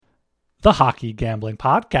The Hockey Gambling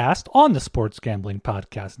Podcast on the Sports Gambling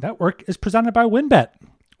Podcast Network is presented by WynnBET.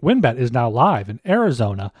 WynnBET is now live in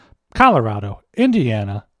Arizona, Colorado,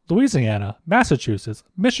 Indiana, Louisiana, Massachusetts,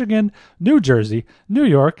 Michigan, New Jersey, New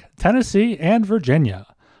York, Tennessee, and Virginia.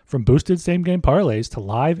 From boosted same-game parlays to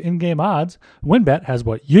live in-game odds, WynnBET has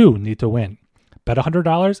what you need to win. Bet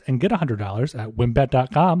 $100 and get $100 at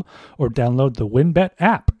WynnBET.com or download the WynnBET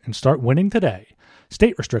app and start winning today.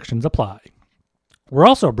 State restrictions apply. We're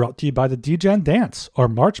also brought to you by the DGen Dance. Our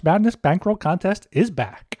March Madness Bankroll Contest is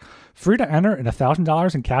back. Free to enter and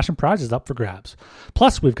 $1,000 in cash and prizes up for grabs.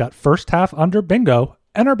 Plus, we've got first half under bingo.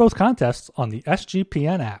 Enter both contests on the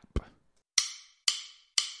SGPN app.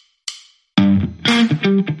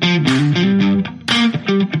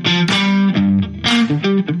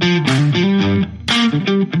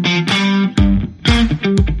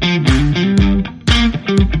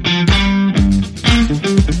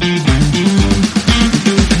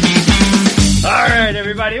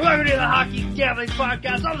 Everybody, welcome to the Hockey Gambling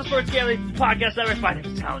Podcast on the Sports Gambling Podcast Network. My name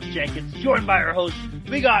is Talon Jenkins, joined by our hosts.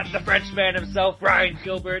 We got the Frenchman himself, Ryan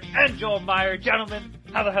Gilbert, and Joel Meyer. Gentlemen,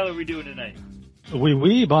 how the hell are we doing tonight?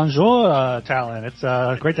 Oui, bonjour, Talon. It's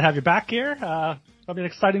great to have you back here. It'll be an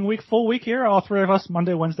exciting week, full week here. All three of us,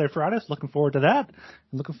 Monday, Wednesday, Friday. So looking forward to that.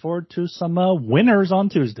 And looking forward to some winners on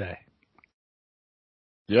Tuesday.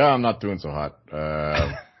 Yeah, I'm not doing so hot.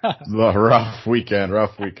 Rough weekend.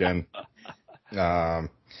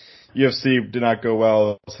 UFC did not go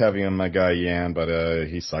well. I was heavy on my guy Yan, but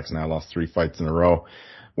he sucks now. Lost 3 fights in a row.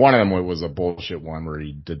 One of them was a bullshit one where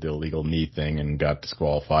he did the illegal knee thing and got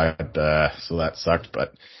disqualified. So that sucked.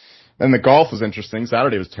 But then the golf was interesting.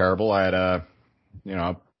 Saturday was terrible. I had a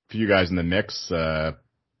few guys in the mix.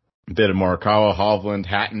 Bit of Morikawa, Hovland,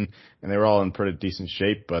 Hatton, and they were all in pretty decent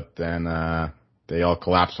shape. But then they all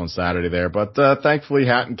collapsed on Saturday there. But thankfully,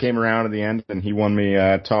 Hatton came around at the end and he won me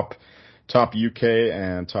top UK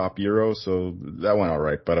and top Euro, so that went all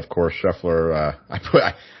right. But of course, Scheffler,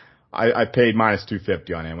 I paid minus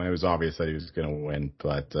 250 on him when it was obvious that he was going to win.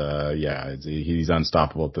 But he's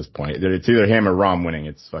unstoppable at this point. It's either him or Rahm winning.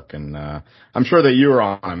 It's fucking. I'm sure that you were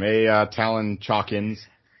on him, Talon Chalkins.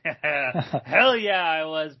 Hell yeah, I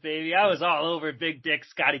was, baby. I was all over Big Dick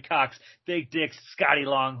Scotty Cox, Big Dick Scotty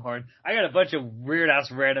Longhorn. I got a bunch of weird-ass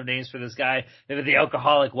random names for this guy. The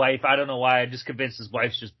alcoholic wife. I don't know why. I'm just convinced his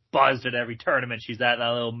wife's just buzzed at every tournament she's at,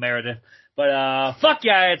 that little Meredith. But fuck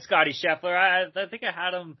yeah, I had Scotty Scheffler. I think I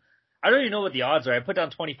had him. I don't even know what the odds are. I put down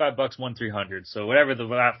 $25, won 300. So whatever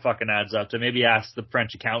that fucking adds up to. Maybe ask the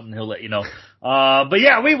French accountant. He'll let you know. But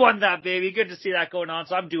yeah, we won that, baby. Good to see that going on.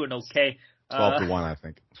 So I'm doing okay. 12-1, I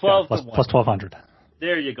think. 12 plus 1,200.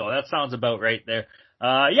 There you go. That sounds about right there.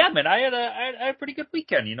 Yeah, man, I had a pretty good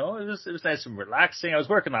weekend, It was nice and relaxing. I was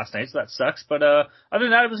working last night, so that sucks. But, other than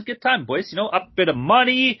that, it was a good time, boys. Up a bit of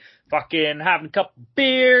money, fucking having a couple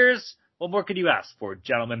beers. What more could you ask for,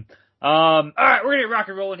 gentlemen? All right, we're gonna get rock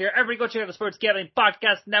and rolling here. Everybody go check out the Sports Gambling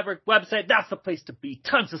Podcast Network website. That's the place to be.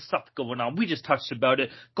 Tons of stuff going on. We just touched about it.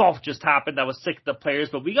 Golf just happened. That was sick of the players,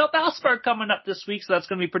 but we got Valspar coming up this week, so that's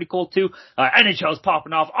gonna be pretty cool too. NHL is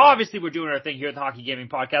popping off. Obviously, we're doing our thing here at the Hockey Gaming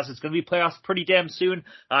Podcast. It's gonna be playoffs pretty damn soon.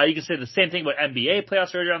 You can say the same thing about NBA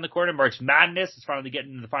playoffs right around the corner. March Madness is finally getting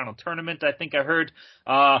into the final tournament. I think I heard.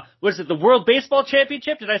 What is it? The World Baseball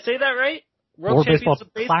Championship? Did I say that right? World Baseball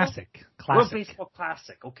Classic. World Baseball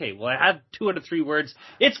Classic. Okay, well, I had 2 out of 3 words.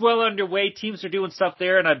 It's well underway. Teams are doing stuff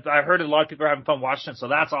there, and I heard a lot of people are having fun watching it, so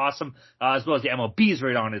that's awesome. As well as the MLB is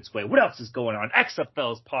right on its way. What else is going on?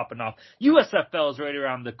 XFL is popping off. USFL is right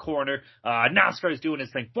around the corner. NASCAR is doing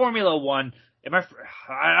its thing. Formula 1.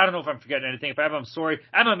 I don't know if I'm forgetting anything. If I have, I'm sorry.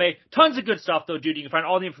 MMA, tons of good stuff though, dude. You can find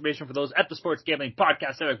all the information for those at the Sports Gambling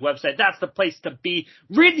Podcast Network website. That's the place to be.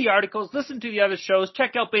 Read the articles, listen to the other shows,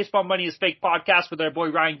 check out Baseball Money is Fake podcast with our boy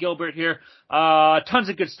Ryan Gilbert here. Tons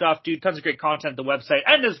of good stuff, dude. Tons of great content on the website.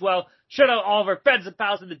 And as well, shout out all of our friends and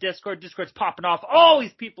pals in the Discord. Discord's popping off. All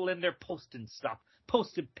these people in there posting stuff.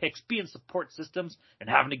 Posted pics, being support systems, and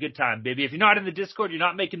having a good time, baby. If you're not in the Discord, you're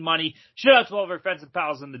not making money. Shout out to all of our friends and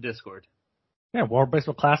pals in the Discord. Yeah, World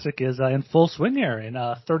Baseball Classic is in full swing here. In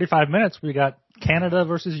 35 minutes, we got Canada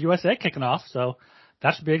versus USA kicking off, so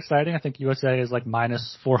that should be exciting. I think USA is like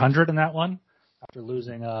minus 400 in that one after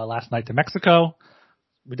losing last night to Mexico.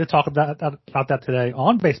 We did talk about that today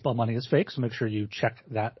on Baseball Money is Fake, so make sure you check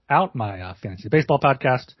that out, my fantasy baseball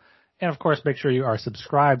podcast. And, of course, make sure you are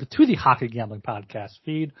subscribed to the Hockey Gambling Podcast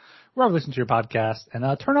feed, wherever you listen to your podcast,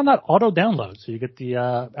 and turn on that auto-download so you get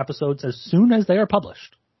the episodes as soon as they are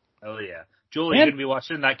published. Oh, yeah. Joel, are you going to be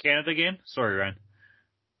watching that Canada game? Sorry, Ryan.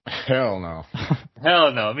 Hell no.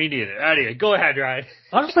 Hell no, me neither. Anyway, go ahead, Ryan.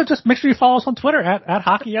 Honestly, just make sure you follow us on Twitter at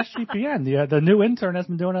HockeySGPN. The new intern has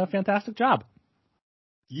been doing a fantastic job.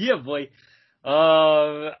 Yeah, boy.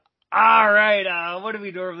 All right, what do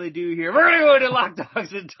we normally do here? We're going to go into lock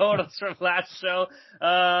dogs and totals from last show.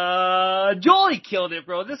 Joel, killed it,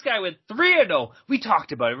 bro. This guy went 3-0. We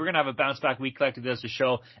talked about it. We're going to have a bounce back week collected as a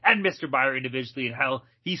show, and Mr. Meyer individually, and how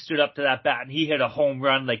he stood up to that bat and he hit a home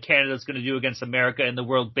run like Canada's going to do against America in the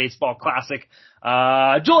World Baseball Classic.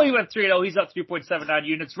 Joel, he went 3-0. He's up 3.79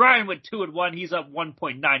 units. Ryan went 2-1. He's up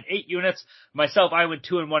 1.98 units. Myself, I went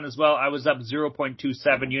 2-1 as well. I was up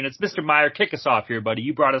 0.27 units. Mr. Meyer, kick us off here, buddy.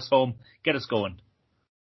 You brought us home. Get us going.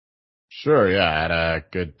 Sure, yeah, I had a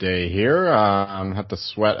good day here. Had to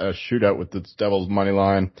sweat a shootout with the Devils money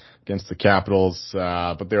line against the Capitals,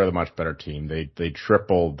 but they were the much better team. They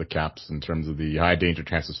tripled the Caps in terms of the high danger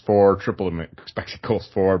chances for, tripled expected goals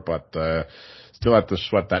for, but still had to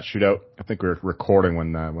sweat that shootout. I think we were recording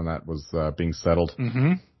when that was being settled.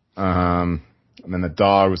 Mm-hmm. And then the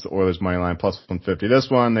dog was the Oilers money line plus 150. This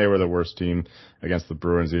one, they were the worst team against the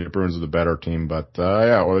Bruins. The Bruins were the better team, but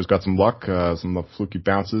yeah, Oilers got some luck, some fluky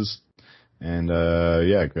bounces. And,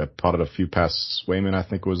 yeah, got potted a few past Swayman, I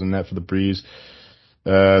think was in net for the Breeze.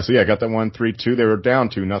 So yeah, got that one 3-2. They were down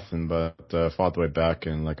 2-0, but, fought the way back.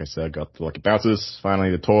 And like I said, got the lucky bounces. Finally,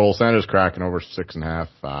 the total, Sanders cracking over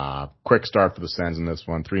 6.5. Quick start for the Sens in this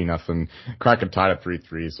one, 3-0. Kraken tied at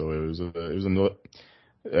 3-3. So it was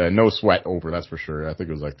a no sweat over, that's for sure. I think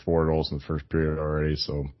it was like 4 goals in the first period already.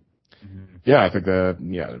 So yeah, I think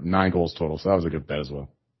 9 goals total. So that was a good bet as well.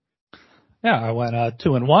 Yeah, I went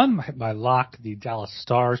 2-1. My lock, the Dallas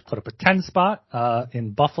Stars, put up a 10 spot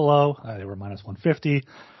in Buffalo. They were minus 150.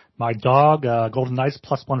 My dog, Golden Knights,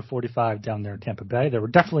 plus 145 down there in Tampa Bay. They were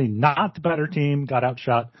definitely not the better team. Got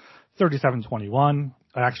outshot 37-21.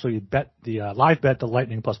 I actually bet the live bet the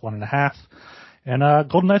Lightning plus 1.5. And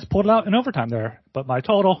Golden Knights pulled it out in overtime there. But my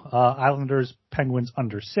total, Islanders, Penguins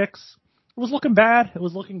under 6. It was looking bad. It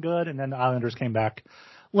was looking good. And then the Islanders came back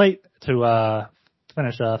late to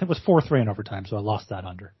finish, I think it was 4-3 in overtime, so I lost that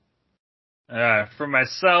under. For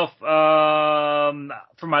myself,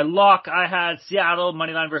 for my lock, I had Seattle,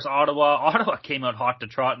 moneyline versus Ottawa. Ottawa came out hot to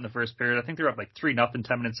trot in the first period. I think they were up like 3-0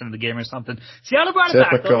 10 minutes into the game or something. Seattle brought it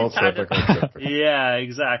back. Typical. Yeah,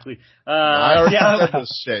 exactly. I already said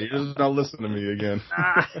this shit. You're just not listening to me again.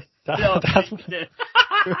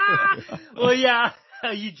 Well, yeah.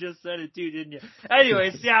 You just said it too, didn't you? Anyway,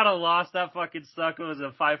 Seattle lost. That fucking sucked. It was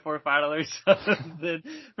a 5-4 final or something.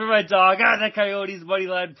 For my dog, the Coyotes money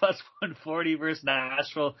line plus 140 versus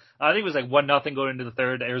Nashville. I think it was like 1-0 going into the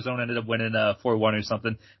third. Arizona ended up winning 4-1 or something.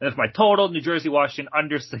 And then for my total, New Jersey, Washington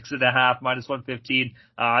under 6.5 minus 115.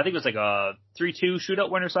 I think it was like a 3-2 shootout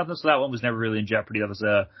win or something. So that one was never really in jeopardy. That was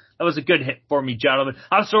a good hit for me, gentlemen.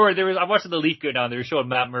 I'm sorry. I'm watching the Leaf go down. They were showing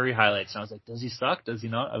Matt Murray highlights, and I was like, does he suck? Does he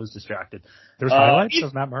not? I was distracted. There's highlights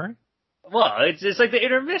of Matt Murray? Well, it's like the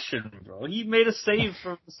intermission, bro. He made a save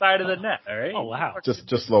from the side of the net, all right? Oh, wow.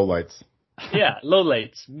 Just low lights. Yeah, low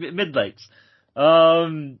lights, mid lights.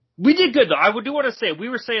 We did good, though. I do want to say, we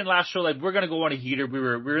were saying last show, like, we're going to go on a heater. We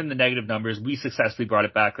were in the negative numbers. We successfully brought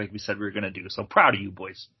it back like we said we were going to do. So proud of you,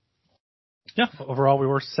 boys. Yeah, overall we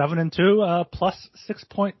were 7-2, plus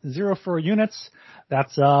 6.04 units.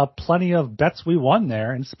 That's plenty of bets we won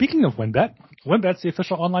there. And speaking of WynnBET, WynnBET's the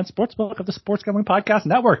official online sportsbook of the Sports Gambling Podcast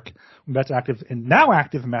Network. WynnBET's now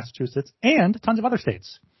active in Massachusetts and tons of other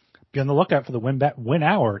states. Be on the lookout for the WynnBET Win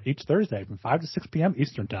Hour each Thursday from 5 to 6 p.m.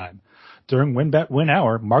 Eastern Time. During WynnBET Win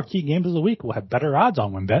Hour, marquee games of the week will have better odds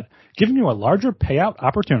on WynnBET, giving you a larger payout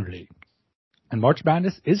opportunity. And March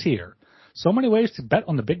Madness is here. So many ways to bet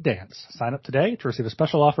on the big dance. Sign up today to receive a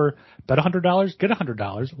special offer. Bet $100, get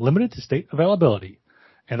 $100, limited to state availability.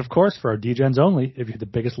 And of course, for our DGens only, if you hit the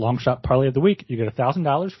biggest long shot parlay of the week, you get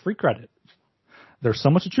 $1,000 free credit. There's so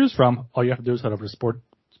much to choose from. All you have to do is head over to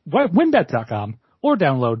WynnBET.com or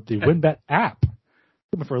download the WynnBET app.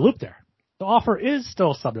 Coming for a loop there. The offer is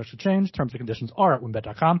still subject to change. Terms and conditions are at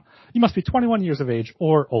WynnBET.com. You must be 21 years of age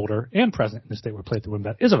or older and present in the state where play through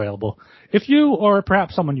WynnBET is available. If you or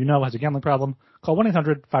perhaps someone you know has a gambling problem, call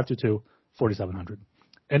 1-800-522-4700.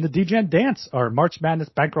 And the DGen Dance, our March Madness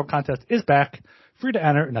bankroll contest, is back. Free to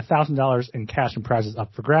enter and $1,000 in cash and prizes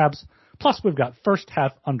up for grabs. Plus, we've got first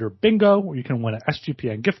half under bingo, where you can win an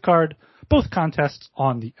SGPN gift card. Both contests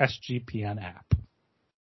on the SGPN app.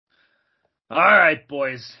 All right,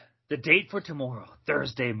 boys. The date for tomorrow,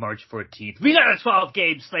 Thursday, March 14th. We got a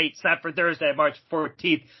 12-game slate set for Thursday, March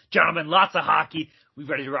 14th. Gentlemen, lots of hockey. We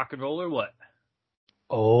ready to rock and roll or what?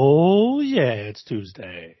 Oh, yeah, it's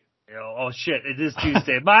Tuesday. Oh shit, it is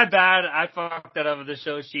Tuesday. My bad. I fucked that up on the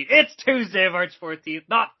show sheet. It's Tuesday, March 14th,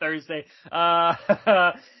 not Thursday.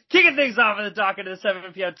 Kicking things off at the docket of the 7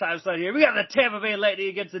 p.m. time slot here. We got the Tampa Bay Lightning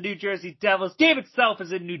against the New Jersey Devils. Game itself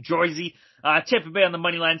is in New Jersey. Tampa Bay on the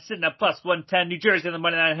money line sitting at plus 110. New Jersey on the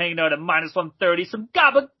money line hanging out at minus 130. Some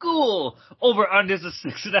gabagool. Over under is a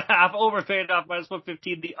 6.5. Over faded off minus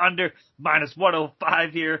 115. The under minus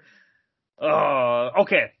 105 here.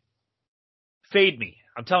 Okay. Fade me.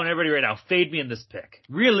 I'm telling everybody right now, fade me in this pick.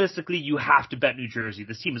 Realistically, you have to bet New Jersey.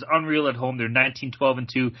 This team is unreal at home. They're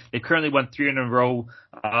 19-12-2. They currently won 3 in a row.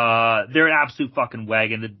 They're an absolute fucking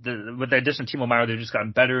wagon. With the addition of Timo Meier, they've just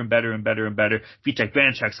gotten better and better and better and better. Vitek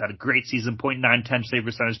Vanacek's had a great season, .910 save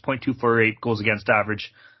percentage, .248 goals against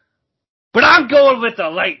average. But I'm going with the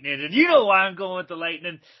Lightning, and you know why I'm going with the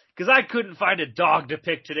Lightning. Because I couldn't find a dog to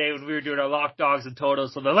pick today when we were doing our lock dogs and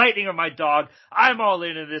totals. So the Lightning are my dog. I'm all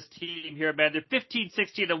in this team here, man. They're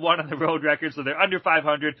 15-16-1 on the road record, so they're under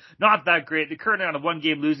 500. Not that great. They're currently on a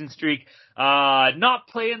 1-game losing streak. Not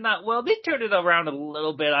playing that well. They turned it around a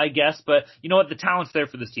little bit, I guess. But you know what? The talent's there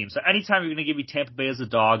for this team. So anytime you're going to give me Tampa Bay as a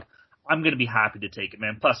dog, I'm going to be happy to take it,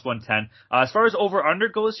 man. Plus 110. As far as over-under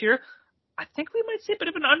goes here, I think we might see a bit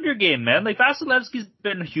of an under game, man. Like, Vasilevsky's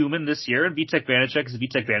been human this year, and Vitek Vanacek is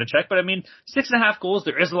Vitek Vanacek. But, I mean, 6.5 goals.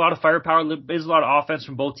 There is a lot of firepower. There is a lot of offense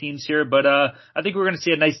from both teams here. But I think we're going to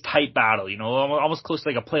see a nice tight battle, you know, almost close to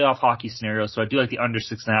like a playoff hockey scenario. So I do like the under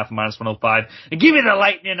 6.5 and minus 105. And give me the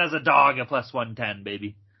Lightning as a dog at plus 110,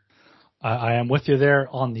 baby. I am with you there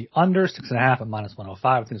on the under 6.5 at minus 105.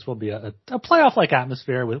 I think this will be a playoff-like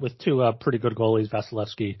atmosphere with two pretty good goalies.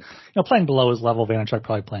 Vasilevsky, playing below his level. Vanacek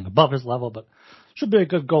probably playing above his level, but should be a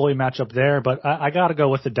good goalie matchup there. But I got to go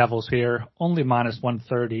with the Devils here. Only minus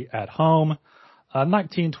 130 at home.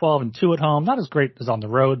 19-12-2 at home. Not as great as on the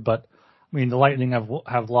road, but I mean the Lightning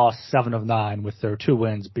have lost 7 of 9 with their 2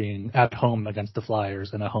 wins being at home against the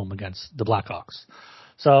Flyers and at home against the Blackhawks.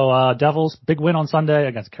 So, Devils, big win on Sunday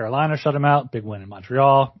against Carolina, shut them out. Big win in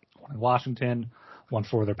Montreal, won in Washington, won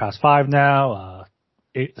 4 of their past 5 now,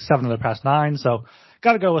 7 of their past 9. So,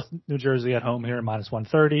 got to go with New Jersey at home here, minus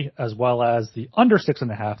 130, as well as the under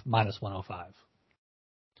 6.5, minus 105.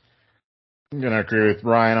 I'm going to agree with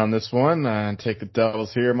Ryan on this one and take the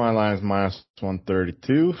Devils here. My line is minus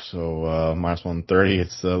 132, so minus 130.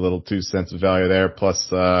 It's a little 2 cents of value there. Plus,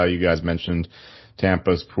 you guys mentioned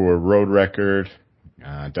Tampa's poor road record.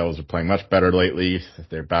 Devils are playing much better lately.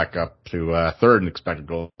 They're back up to third in expected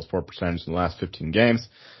goals for percentage in the last 15 games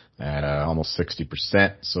at almost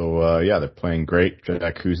 60%. So, yeah, they're playing great.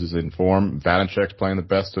 Jack Hughes is in form. Vanacek's playing the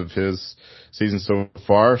best of his season so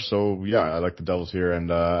far. So, yeah, I like the Devils here,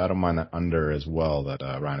 and I don't mind that under as well that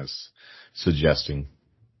Ryan is suggesting.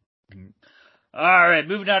 All right,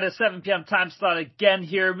 moving on to 7 p.m. time slot again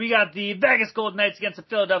here. We got the Vegas Golden Knights against the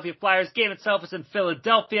Philadelphia Flyers. Game itself is in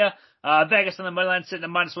Philadelphia. Vegas on the money line sitting at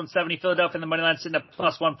minus 170. Philadelphia on the money line sitting at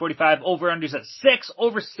plus 145. Over-unders at 6.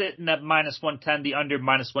 Over sitting at minus 110. The under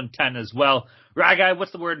minus 110 as well. Guy,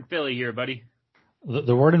 what's the word in Philly here, buddy?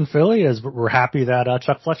 The word in Philly is we're happy that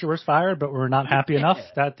Chuck Fletcher was fired, but we're not happy enough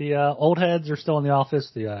that the old heads are still in the office.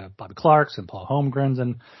 The Bobby Clarks and Paul Holmgrens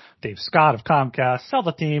and Dave Scott of Comcast. Sell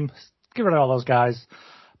the team. Get rid of all those guys.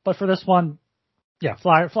 But for this one, yeah,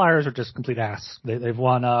 Flyers are just complete ass. They've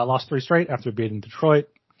lost 3 straight after beating Detroit.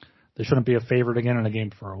 They shouldn't be a favorite again in a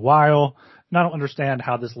game for a while. And I don't understand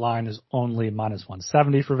how this line is only minus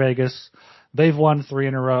 170 for Vegas. They've won 3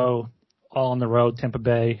 in a row, all on the road. Tampa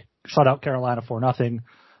Bay shut out Carolina 4-0.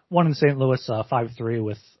 Won in St. Louis 5-3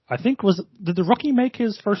 with, I think, did the rookie make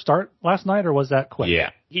his first start last night, or was that Quick? Yeah.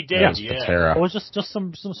 He did, yeah. It was just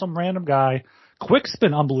some random guy. Quick's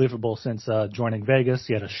been unbelievable since joining Vegas.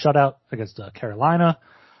 He had a shutout against Carolina.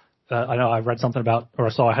 I know I read something about, or I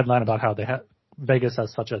saw a headline about how Vegas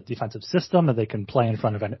has such a defensive system that they can play in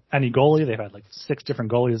front of any goalie. They've had like 6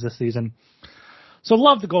 different goalies this season. So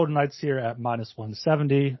love the Golden Knights here at minus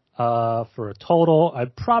 170 for a total.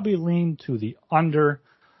 I'd probably lean to the under.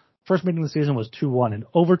 First meeting of the season was 2-1 in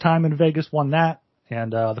overtime, and Vegas won that.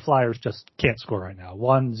 And the Flyers just can't score right now.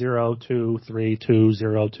 1-0, 2-3,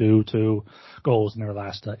 2-0, 2-2 goals in their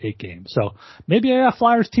last 8 games. So maybe a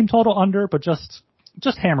Flyers team total under, but just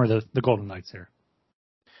hammer the Golden Knights here.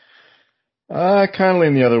 I kind of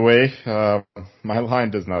lean the other way. My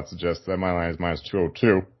line does not suggest that. My line is minus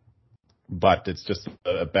 202. But it's just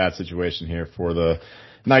a bad situation here for the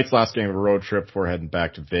Knights' last game of a road trip before heading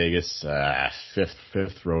back to Vegas.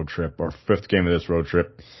 Fifth road trip, or 5th game of this road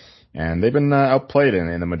trip. And they've been outplayed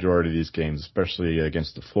in the majority of these games, especially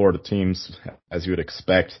against the Florida teams, as you would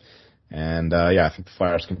expect. And, yeah, I think the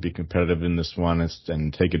Flyers can be competitive in this one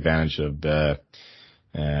and take advantage of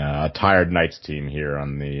a tired Knights team here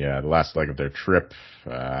on the last leg of their trip.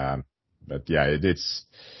 But yeah, it's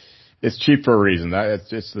cheap for a reason. It's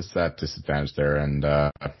just that disadvantage there. And,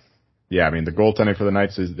 yeah, I mean, the goaltending for the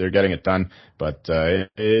Knights they're getting it done, but,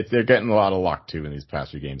 they're getting a lot of luck too in these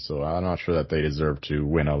past few games. So I'm not sure that they deserve to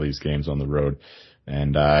win all these games on the road.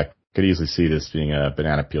 And, could easily see this being a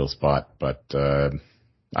banana peel spot, but,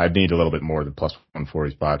 I'd need a little bit more than plus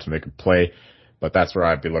 145 to make a play, but that's where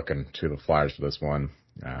I'd be looking to the Flyers for this one.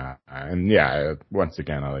 And yeah, once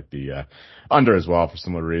again, I like the, under as well for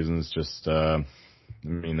similar reasons. Just, I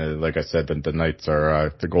mean, like I said, the Knights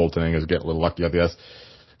are, the goaltending is getting a little lucky, I guess,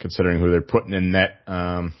 considering who they're putting in net.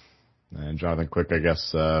 And Jonathan Quick, I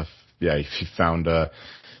guess, yeah, he found,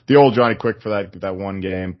 the old Johnny Quick for that one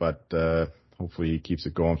game, but, hopefully he keeps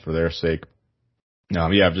it going for their sake.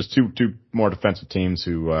 Yeah, just two more defensive teams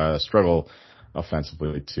who, struggle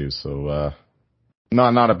offensively too. So,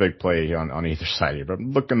 not a big play on either side here, but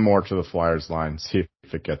I'm looking more to the Flyers line, see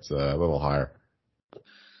if it gets a little higher.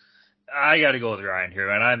 I got to go with Ryan here,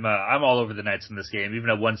 and I'm all over the Knights in this game. Even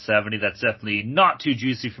at 170, that's definitely not too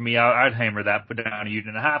juicy for me. I'd hammer that, put down a unit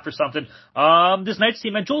and a half or something. This Knights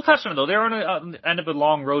team, and Joel touched on it though, they're on the end of a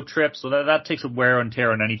long road trip, so that takes a wear and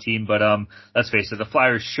tear on any team. But let's face it, the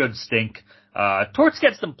Flyers should stink. Torts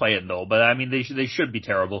gets them playing though, but I mean they should be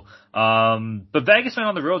terrible. But Vegas went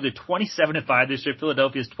on the road. They're 27-5 this year.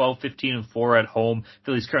 Philadelphia's 12-15-4 at home.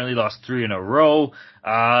 Philly's currently lost 3 in a row.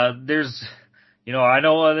 I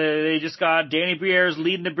know they just got Danny Briere's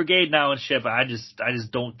leading the brigade now and shit, but I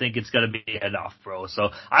just don't think it's gonna be enough, bro. So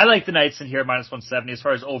I like the Knights in here, minus 170. As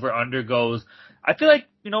far as over under goes, I feel like,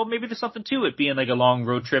 maybe there's something to it being like a long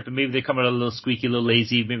road trip, and maybe they come out a little squeaky, a little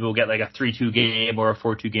lazy. Maybe we'll get like a 3-2 game or a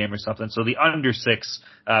 4-2 game or something. So the under 6,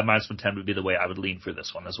 minus 110 would be the way I would lean for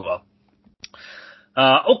this one as well.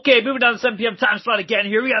 Okay, moving down to the 7 p.m. time slot again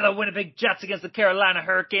here. We got the Winnipeg Jets against the Carolina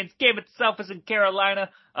Hurricanes. Game itself is in Carolina.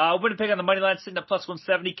 Winnipeg on the money line sitting at plus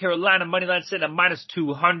 170. Carolina money line sitting at minus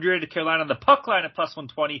 200. Carolina on the puck line at plus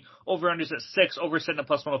 120. Over unders at 6. Over sitting at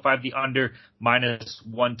plus 105. The under minus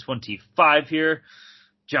 125 here.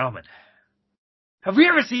 Gentlemen, have we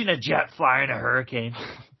ever seen a jet fly in a hurricane?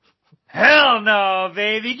 Hell no,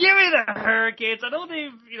 baby. Give me the Hurricanes. I know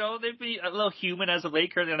they've been a little human as of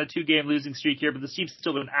late, currently on a 2-game losing streak here, but the team's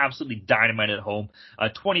still been absolutely dynamite at home.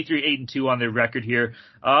 23-8-2 on their record here.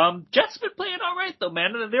 Jets have been playing all right though,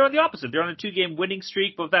 man. They're on the opposite. They're on a 2-game winning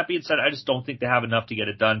streak, but with that being said, I just don't think they have enough to get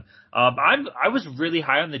it done. I was really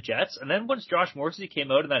high on the Jets, and then once Josh Morrissey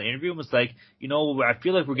came out in that interview and was like, I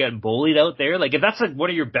feel like we're getting bullied out there. Like, if that's like one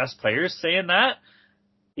of your best players saying that,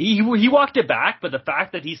 He walked it back, but the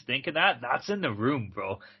fact that he's thinking that's in the room,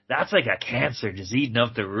 bro. That's like a cancer just eating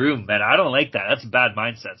up the room, man. I don't like that. That's a bad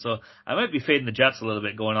mindset. So I might be fading the Jets a little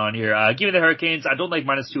bit going on here. Give me the Hurricanes. I don't like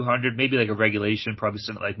minus 200, maybe like a regulation, probably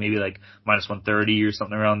something like maybe like minus 130 or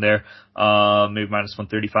something around there. Maybe minus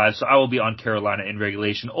 135. So I will be on Carolina in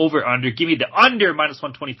regulation. Over under. Give me the under minus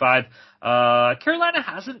 125. Carolina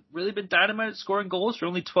hasn't really been dynamite at scoring goals. They're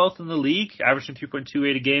only 12th in the league, averaging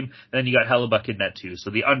 3.28 a game. And then you got Hellebuck in net too. So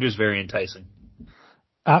the under is very enticing.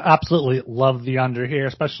 Absolutely love the under here,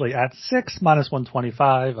 especially at 6 minus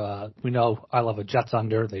 125. We know I love a Jets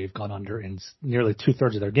under. They've gone under in nearly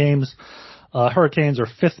 2/3 of their games. Hurricanes are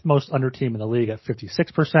 5th most under team in the league at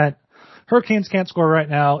 56%. Hurricanes can't score right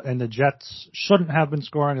now, and the Jets shouldn't have been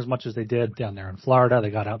scoring as much as they did down there in Florida.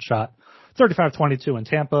 They got outshot 35-22 in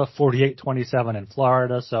Tampa, 48-27 in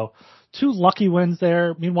Florida. So 2 lucky wins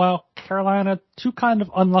there. Meanwhile, Carolina, 2 kind of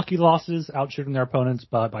unlucky losses, outshooting their opponents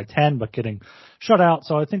by 10, but getting shut out.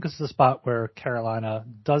 So I think this is a spot where Carolina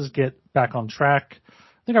does get back on track.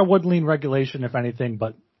 I think I would lean regulation, if anything,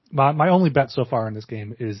 but my only bet so far in this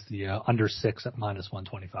game is the under 6 at minus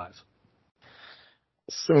 125.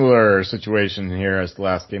 Similar situation here as the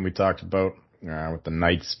last game we talked about, with the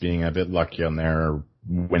Knights being a bit lucky on their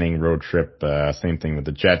winning road trip. Same thing with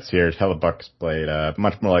the Jets here. Hellebuck's played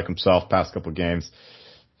much more like himself past couple of games,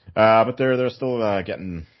 but they're still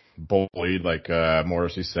getting bullied, like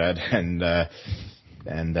Morrissey said, and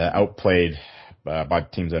outplayed by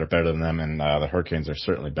teams that are better than them. And the Hurricanes are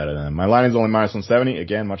certainly better than them. My line is only minus 170,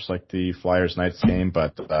 again, much like the Flyers Knights game,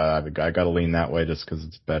 but I got to lean that way just because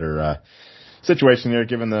it's a better situation here,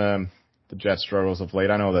 given the Jets' struggles of late.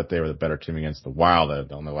 I know that they were the better team against the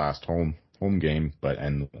Wild on the last home game,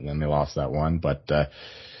 and then they lost that one. But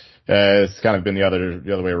it's kind of been the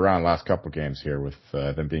other way around last couple of games here, with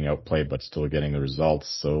them being outplayed but still getting the results.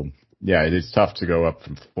 So yeah, it is tough to go up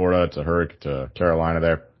from Florida to Carolina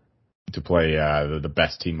there to play the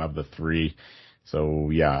best team of the 3. So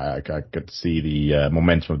yeah, I could see the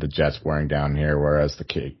momentum of the Jets wearing down here, whereas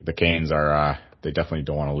the Canes are they definitely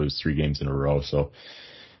don't want to lose 3 games in a row. So,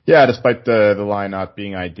 yeah, despite the line not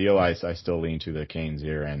being ideal, I still lean to the Canes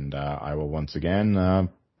here, and I will once again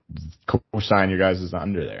co-sign your guys'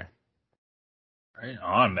 under there. Right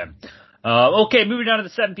on, man. Okay, moving on to the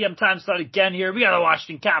 7 p.m. time slot again here. We got the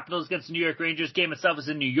Washington Capitals against the New York Rangers. Game itself is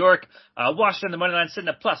in New York. Washington, the money line sitting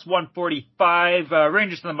at plus 145.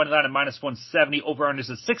 Rangers on the money line at minus 170.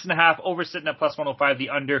 Over-unders at 6.5. Over sitting at plus 105. The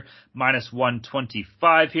under minus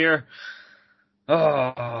 125 here. Oh,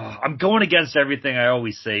 I'm going against everything I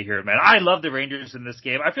always say here, man. I love the Rangers in this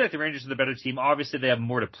game. I feel like the Rangers are the better team. Obviously, they have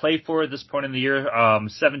more to play for at this point in the year.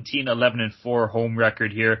 17, 11, and 4 home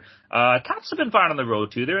record here. Caps have been fine on the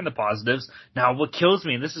road, too. They're in the positives. Now, what kills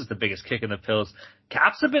me, and this is the biggest kick in the pills,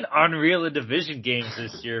 Caps have been unreal in division games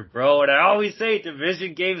this year, bro. And I always say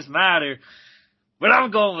division games matter. But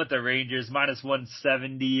I'm going with the Rangers, minus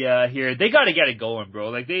 170 here. They got to get it going, bro.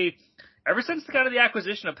 Like, ever since kind of the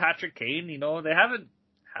acquisition of Patrick Kane, you know, they haven't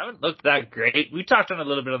looked that great. We talked on a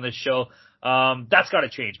little bit on this show. That's got to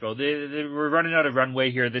change, bro. They were running out of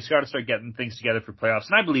runway here. They've got to start getting things together for playoffs,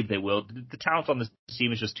 and I believe they will. The talent on this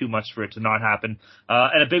team is just too much for it to not happen.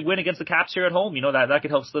 And a big win against the Caps here at home, you know, that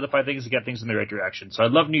could help solidify things and get things in the right direction. So I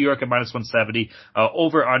love New York at minus 170.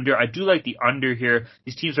 Over under. I do like the under here.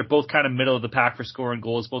 These teams are both kind of middle of the pack for scoring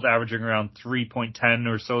goals, both averaging around 3.10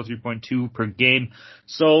 or so, 3.2 per game.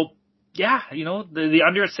 So, yeah, you know, the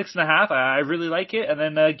under at 6.5, I really like it. And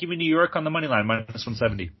then give me New York on the money line, minus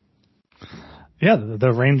 170. Yeah,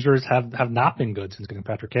 the Rangers have not been good since getting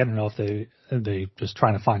Patrick Kane. I don't know if they just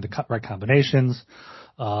trying to find the right combinations.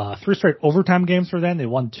 3 straight overtime games for them. They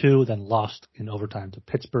won 2, then lost in overtime to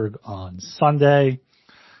Pittsburgh on Sunday.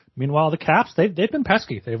 Meanwhile, the Caps, they've been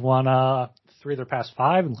pesky. They've won 3 of their past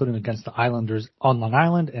 5, including against the Islanders on Long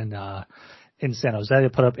Island and in San Jose. They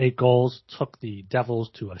put up 8 goals, took the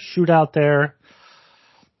Devils to a shootout there.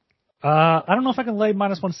 I don't know if I can lay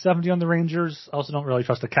minus 170 on the Rangers. I also don't really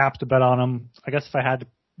trust the Caps to bet on them. I guess if I had to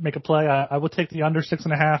make a play, I would take the under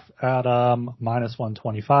 6.5 at minus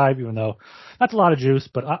 125, even though that's a lot of juice.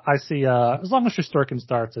 But I see, as long as Shesterkin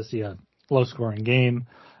starts, I see a low-scoring game.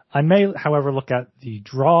 I may, however, look at the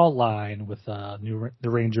draw line with the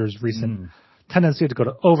Rangers' recent tendency to go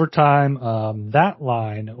to overtime. That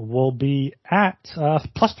line will be at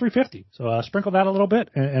plus 350. So sprinkle that a little bit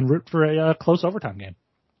and root for a close overtime game.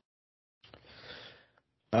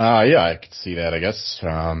 Yeah, I could see that, I guess.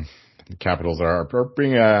 The Capitals are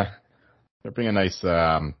bringing a nice,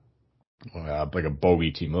 like a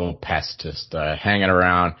bogey team, a little pest, just hanging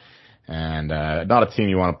around, and not a team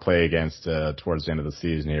you want to play against towards the end of the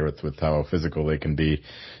season here with how physical they can be,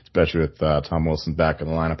 especially with Tom Wilson back in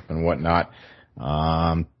the lineup and whatnot.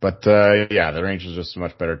 But yeah, the Rangers are just a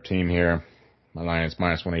much better team here. My line is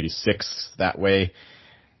minus 186 that way.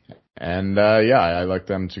 And yeah, I like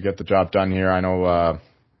them to get the job done here. I know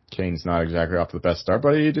Kane's not exactly off to the best start,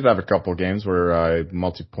 but he did have a couple of games where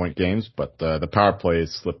multi-point games, but the power play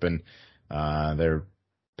is slipping. They're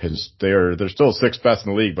still 6th best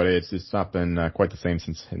in the league, but it's not been quite the same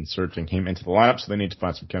since inserting him into the lineup, so they need to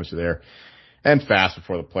find some chemistry there and fast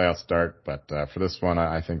before the playoffs start. But for this one,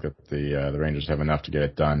 I think that the Rangers have enough to get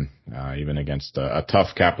it done, even against a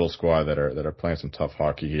tough Capital squad that are playing some tough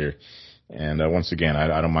hockey here. And once again,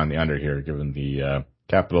 I don't mind the under here, given the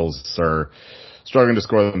Capitals are struggling to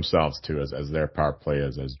score themselves too, as their power play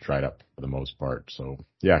has dried up for the most part. So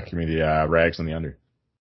yeah, give me the rags on the under.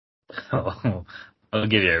 Oh, I'll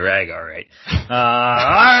give you a rag, all right.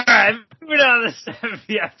 All right, moving on to the 7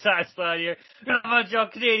 p.m. time slot here. Montreal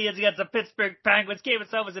Canadiens against the Pittsburgh Penguins. Game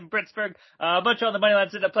itself is in Pittsburgh. Montreal on the money line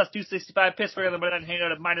sitting at plus 265. Pittsburgh on the money line hanging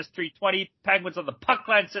out at minus 320. Penguins on the puck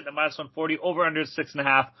line sitting at minus 140. Over under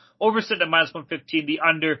 6.5. Over sitting at minus 115. The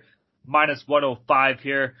under minus 105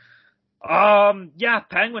 here. Yeah,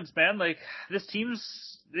 Penguins, man. Like, this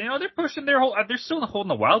team's, you know, they're pushing they're still holding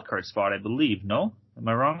the wild card spot, I believe. No? Am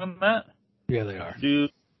I wrong on that? Yeah, they are.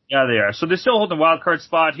 Yeah, they are. So they're still holding the wild card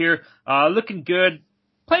spot here. Looking good.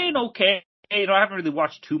 Playing okay. You know, I haven't really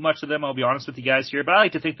watched too much of them, I'll be honest with you guys here, but I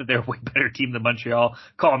like to think that they're a way better team than Montreal.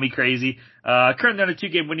 Call me crazy. Currently on a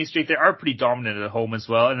 2-game winning streak. They are pretty dominant at home as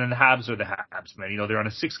well. And then the Habs are the Habs, man. You know, they're on a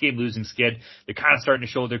 6-game losing skid. They're kind of starting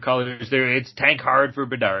to show their colors. It's tank hard for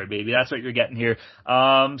Bedard, baby. That's what you're getting here.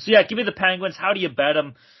 So yeah, give me the Penguins. How do you bet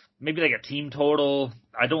them? Maybe like a team total.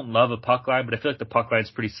 I don't love a puck line, but I feel like the puck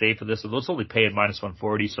line's pretty safe for this. So it's only paying minus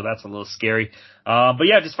 140, so that's a little scary. But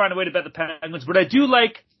yeah, just find a way to bet the Penguins. But I do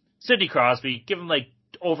like Sidney Crosby. Give him like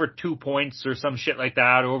over 2 points or some shit like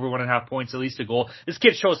that, or over 1.5 points, at least a goal. This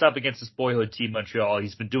kid shows up against this boyhood team, Montreal.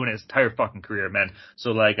 He's been doing it his entire fucking career, man.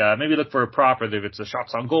 So maybe look for a prop, whether it's a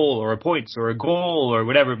shots on goal or a points or a goal or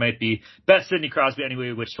whatever it might be. Bet Sidney Crosby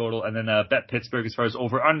anyway, which total, and then bet Pittsburgh as far as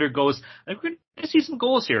over under goes. I think we're going to see some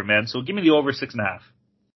goals here, man. So give me the over 6.5.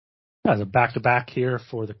 As a back-to-back here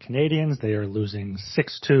for the Canadians, they are losing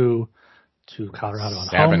 6-2 to Colorado on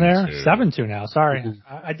home there. 7-2 now. Sorry. Mm-hmm.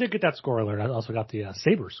 I did get that score alert. I also got the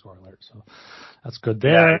Sabres score alert, so that's good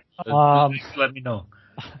there. Yeah, let me know.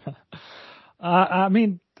 I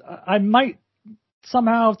mean, I might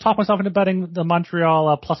somehow talk myself into betting the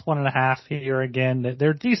Montreal plus 1.5 here again.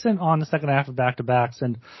 They're decent on the second half of back-to-backs,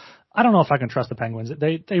 and I don't know if I can trust the Penguins.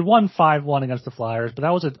 They won 5-1 against the Flyers, but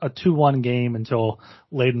that was a 2-1 game until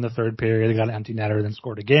late in the third period. They got an empty netter, then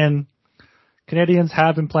scored again. Canadians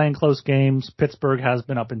have been playing close games. Pittsburgh has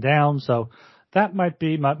been up and down, so that might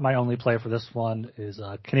be my only play for this one is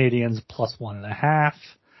Canadians plus 1.5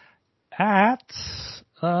 at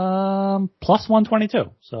plus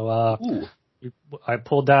 122. So I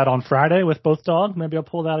pulled that on Friday with both dogs. Maybe I'll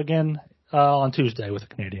pull that again on Tuesday with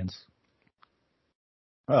the Canadians.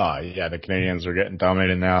 Oh, yeah, the Canadians are getting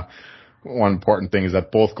dominated now. One important thing is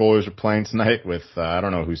that both goalies are playing tonight with, I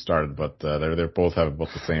don't know who started, but they both have about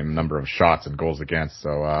the same number of shots and goals against,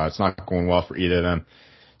 so it's not going well for either of them.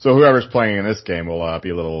 So whoever's playing in this game will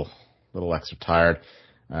be a little extra tired.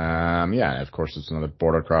 Yeah, of course it's another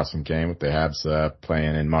border crossing game with the Habs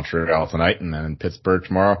playing in Montreal tonight and then in Pittsburgh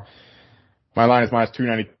tomorrow. My line is minus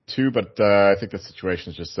 292, but I think the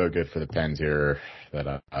situation is just so good for the Pens here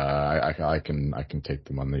that I can take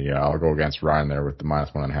them on the. I'll go against Ryan there with the minus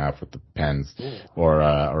 1.5 with the Pens, or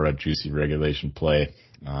a juicy regulation play.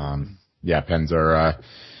 Yeah, Pens are a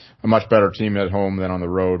much better team at home than on the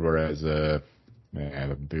road, whereas the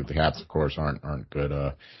Habs of course aren't good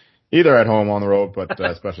either at home on the road, but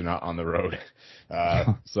especially not on the road.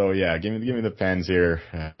 So yeah, give me the Pens here.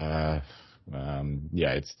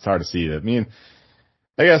 Yeah, it's hard to see that. I mean,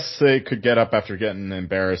 I guess they could get up after getting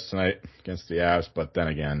embarrassed tonight against the Avs, but then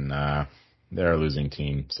again, they're a losing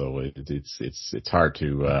team, so it's hard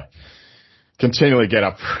to continually get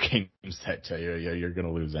up for games that you're going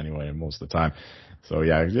to lose anyway most of the time. So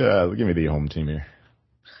yeah, give me the home team here.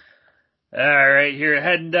 All right, here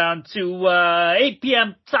heading down to 8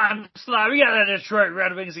 p.m. time slot. We got the Detroit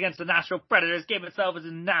Red Wings against the Nashville Predators. Game itself is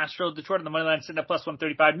in Nashville. Detroit on the money line sitting at plus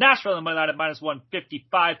 135. Nashville on the money line at minus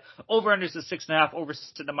 155. Over under is 6.5. Over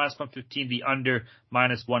sitting at minus 115. The under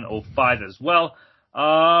minus 105 as well.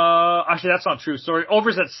 Actually, that's not true. Sorry.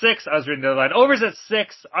 Over's at 6. I was reading the other line. Over's at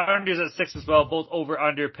 6. Under's at 6 as well. Both over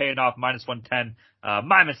under paying off minus 110.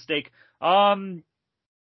 My mistake.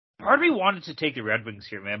 Part of me wanted to take the Red Wings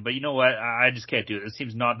here, man, but you know what? I just can't do it. This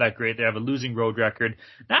team's not that great. They have a losing road record.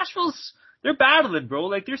 Nashville's, they're battling, bro.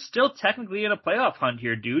 Like, they're still technically in a playoff hunt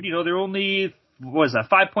here, dude. You know, they're only, 5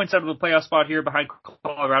 points out of the playoff spot here behind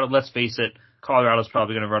Colorado. Let's face it, Colorado's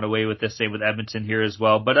probably going to run away with this. Same with Edmonton here as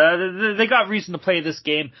well. But they got reason to play this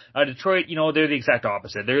game. Detroit, you know, they're the exact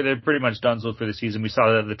opposite. They're pretty much done for the season. We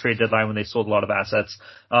saw the trade deadline when they sold a lot of assets.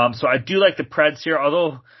 So I do like the Preds here,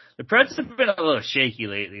 although the Preds have been a little shaky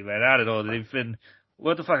lately, man. I don't know. They've been,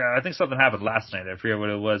 what the fuck? I think something happened last night. I forget what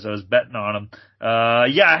it was. I was betting on them.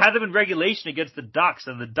 Yeah, I had them in regulation against the Ducks,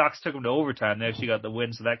 and the Ducks took them to overtime. They actually got the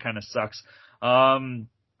win, so that kind of sucks.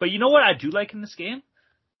 But you know what I do like in this game?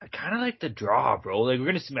 I kind of like the draw, bro. Like,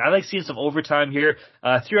 I like seeing some overtime here.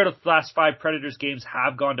 3 out of the last 5 Predators games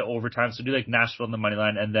have gone to overtime, so I do like Nashville on the money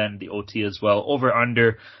line, and then the OT as well. Over,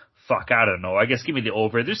 under. Fuck, I don't know. I guess give me the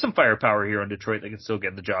over. There's some firepower here on Detroit that can still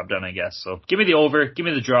get the job done, I guess. So give me the over, give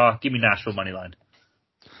me the draw, give me Nashville money line.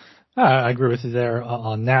 I agree with you there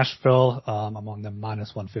on Nashville. I'm on them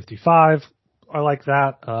minus 155. I like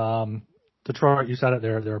that. Detroit, you said it,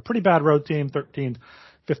 they're a pretty bad road team, 13,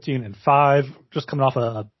 15, and 5. Just coming off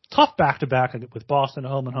a tough back-to-back with Boston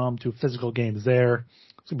home and home, 2 physical games there.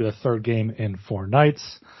 It's going to be the 3rd game in 4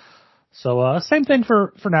 nights. So same thing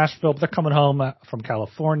for Nashville, but they're coming home from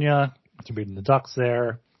California after beating the Ducks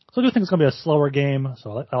there. So I do think it's going to be a slower game.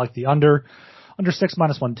 So I like the under 6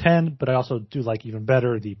 minus 110, but I also do like even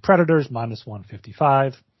better the Predators minus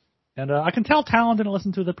 155. And I can tell Talon didn't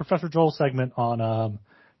listen to the Professor Joel segment on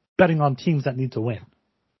betting on teams that need to win.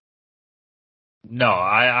 No,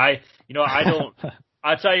 I don't.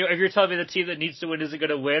 I'll tell you, if you're telling me the team that needs to win isn't going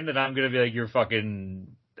to win, then I'm going to be like, you're fucking.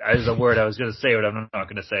 As a word I was going to say, but I'm not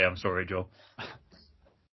going to say. I'm sorry, Joe.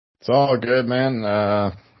 It's all good, man.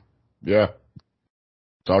 Yeah.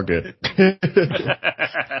 It's all good.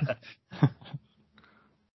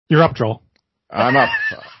 You're up, Joel. I'm up.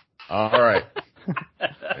 All right.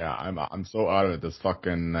 Yeah, I'm so out of it. This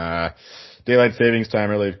fucking daylight savings time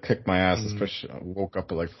really kicked my ass. Especially, I woke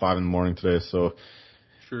up at like 5 a.m. today, so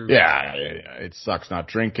True. yeah, it sucks not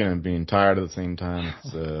drinking and being tired at the same time.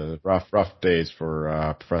 It's rough days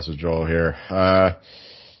for Professor Joel here.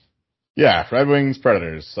 Yeah, Red Wings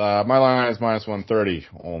Predators. My line is minus 130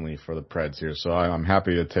 only for the Preds here, so I'm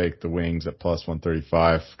happy to take the Wings at plus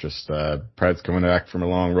 135. Just Preds coming back from a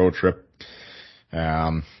long road trip.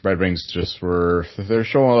 Red Wings they're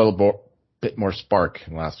showing a little bit more spark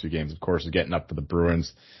in the last few games. Of course, getting up for the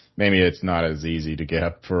Bruins. Maybe it's not as easy to get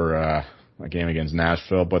up for a game against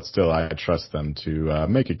Nashville, but still, I trust them to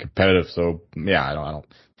make it competitive. So yeah,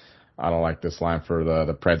 I don't like this line for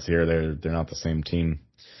the Preds here. They're not the same team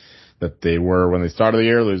that they were when they started the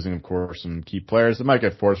year, losing, of course, some key players. They might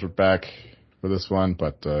get Forsberg back for this one,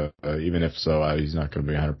 but even if so, he's not going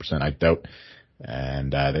to be 100%, I doubt.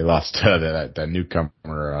 And they lost that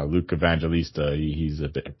newcomer, Luke Evangelista. He's a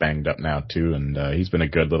bit banged up now, too, and he's been a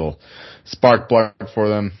good little spark plug for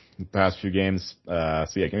them the past few games. So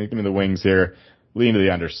yeah, give me the Wings here. Lean to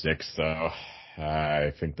the under 6, so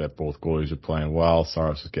I think that both goalies are playing well.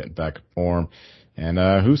 Saros is getting back in form. And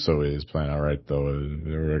Husso is playing all right, though.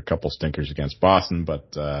 There were a couple stinkers against Boston,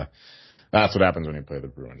 but that's what happens when you play the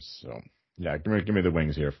Bruins. So, yeah, give me the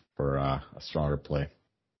Wings here for a stronger play.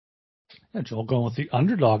 Yeah, Joel going with the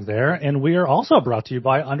underdog there, and we are also brought to you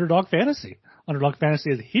by Underdog Fantasy. Underdog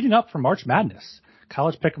Fantasy is heating up for March Madness.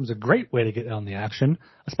 College Pick'em is a great way to get on the action,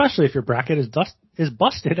 especially if your bracket is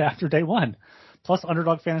busted after day one. Plus,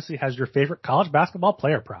 Underdog Fantasy has your favorite college basketball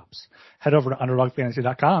player props. Head over to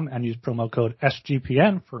UnderdogFantasy.com and use promo code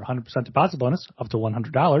SGPN for 100% deposit bonus up to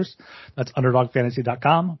 $100. That's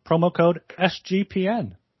UnderdogFantasy.com, promo code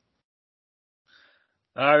SGPN.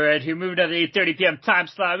 All right, here moving to the 8:30 p.m. time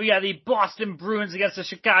slot. We got the Boston Bruins against the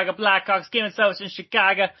Chicago Blackhawks. Game itself is in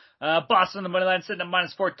Chicago. Boston on the money line sitting at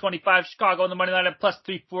minus 425. Chicago on the money line at plus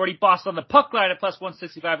 340. Boston on the puck line at plus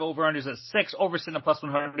 165. Over-unders at 6. Over sitting at plus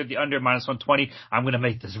 100. The under minus 120. I'm going to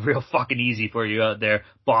make this real fucking easy for you out there.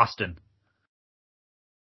 Boston.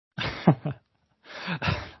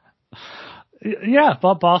 Yeah,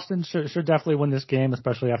 but Boston should definitely win this game,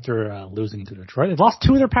 especially after losing to Detroit. They've lost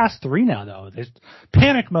 2 of their past 3 now, though. There's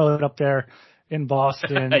panic mode up there in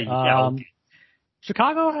Boston.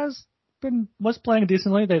 Chicago was playing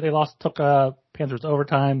decently. They took Panthers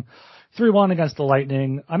overtime, 3-1 against the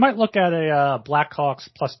Lightning. I might look at a Blackhawks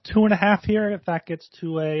plus 2.5 here if that gets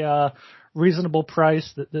to a reasonable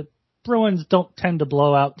price. The Bruins don't tend to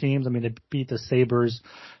blow out teams. I mean, they beat the Sabres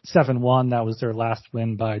 7-1. That was their last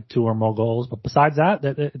win by 2 or more goals. But besides that,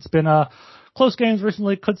 it's been close games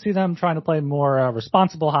recently. Could see them trying to play more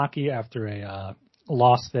responsible hockey after a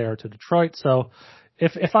loss there to Detroit. So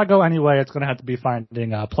if I go anyway, it's going to have to be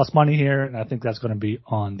finding plus money here, and I think that's going to be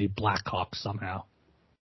on the Blackhawks somehow.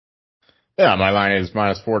 Yeah, my line is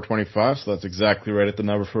minus 425, so that's exactly right at the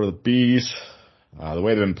number for the Bees. The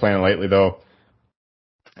way they've been playing lately, though,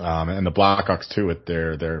 and the Blackhawks too,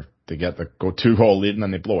 they get the 2-goal lead and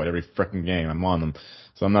then they blow it every frickin' game. I'm on them,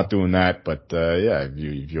 so I'm not doing that. But yeah,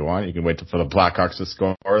 if you want, you can wait for the Blackhawks to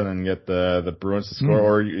score and then get the Bruins to score,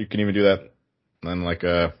 or you can even do that on like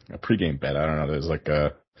a pregame bet. I don't know. There's like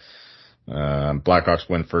a Blackhawks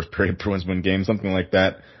win first period, Bruins win game, something like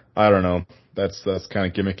that. I don't know. That's kind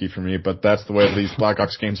of gimmicky for me, but that's the way these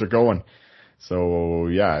Blackhawks games are going. So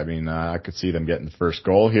yeah, I mean, I could see them getting the first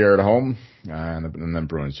goal here at home, and then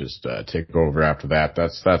Bruins just take over after that.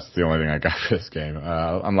 That's the only thing I got for this game.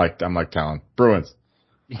 I'm like Talon. Bruins.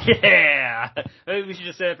 Yeah, I think we should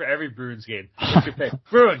just say that for every Bruins game. What's your pick?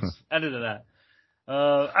 Bruins. End of that.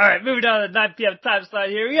 All right, moving down to the 9 p.m. time slot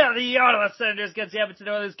here. We got the Ottawa Senators against the Edmonton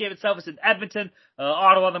Oilers. Game itself is in Edmonton.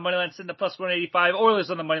 Ottawa on the money line sitting at plus 185. Oilers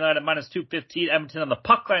on the money line at minus 215. Edmonton on the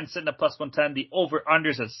puck line sitting at plus 110. The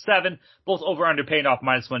over-unders at 7. Both over-under paying off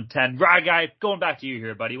minus 110. Rye guy, going back to you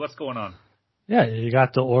here, buddy. What's going on? Yeah, you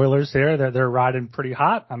got the Oilers here. They're riding pretty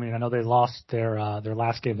hot. I mean, I know they lost their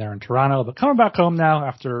last game there in Toronto, but coming back home now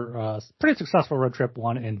after a pretty successful road trip,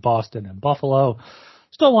 one in Boston and Buffalo.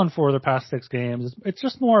 Still won 4 of their past 6 games. It's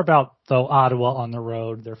just more about, though, Ottawa on the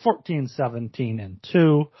road. They're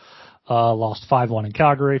 14-17-2. Lost 5-1 in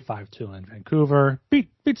Calgary, 5-2 in Vancouver. Beat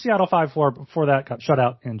Seattle 5-4. Before that, got shut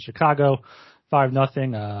out in Chicago,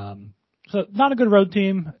 5-0. So not a good road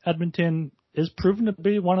team. Edmonton is proven to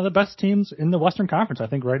be one of the best teams in the Western Conference. I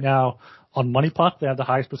think right now on Money Puck, they have the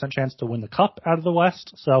highest % chance to win the Cup out of the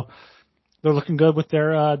West. So they're looking good with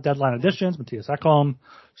their deadline additions. Matthias Ekholm,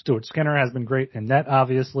 Stuart Skinner has been great in net,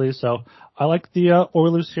 obviously. So I like the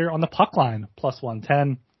Oilers here on the puck line, plus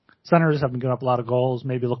 110. Senators have been giving up a lot of goals.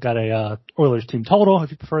 Maybe look at a Oilers team total if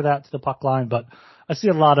you prefer that to the puck line. But I see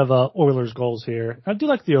a lot of Oilers goals here. I do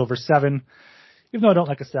like the over 7, even though I don't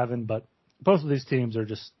like a 7, but both of these teams are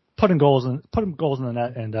just putting goals in the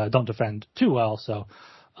net and don't defend too well. So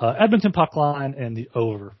Edmonton puck line and the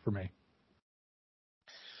over for me.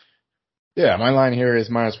 Yeah, my line here is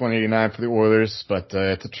 -189 for the Oilers, but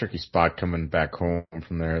it's a tricky spot coming back home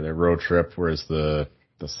from their road trip, whereas the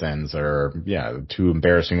Sens are, two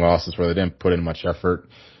embarrassing losses where they didn't put in much effort.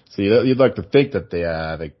 So you'd like to think that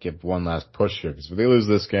they give one last push here, because if they lose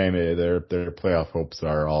this game, their playoff hopes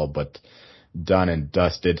are all but done and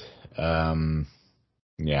dusted.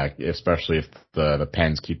 Especially if the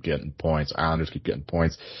Pens keep getting points, Islanders keep getting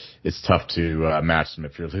points, it's tough to match them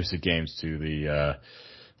if you're losing games to the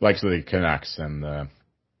likes of the Canucks and the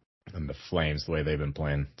Flames the way they've been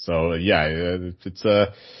playing. So it's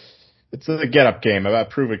a get up game, a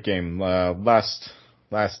prove it game, last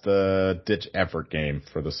ditch effort game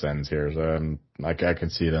for the Sens here. So I can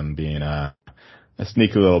see them being a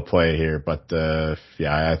sneaky little play here, but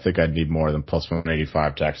I think I'd need more than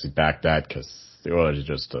 +185 to actually back that, because the Oilers are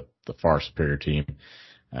just the far superior team.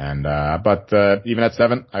 And but even at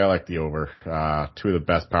 7, I like the over. Two of the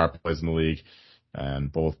best power plays in the league,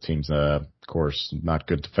 and both teams, of course, not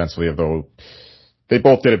good defensively, although they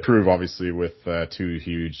both did improve, obviously, with 2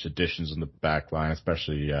 huge additions in the back line,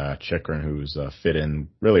 especially Chychrun, who's fit in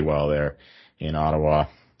really well there in Ottawa.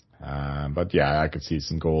 But I could see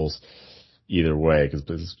some goals either way,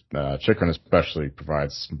 because Chychrun especially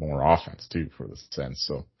provides more offense too for the Sens.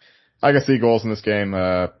 So I can see goals in this game,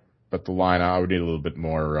 but the line, I would need a little bit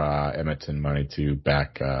more Edmonton money to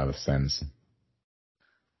back the Sens.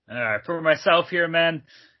 All right, for myself here, man,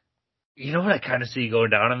 you know what I kind of see going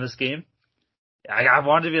down in this game? I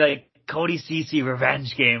want to be like Cody Ceci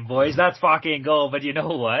revenge game, boys. Let's fucking go. But you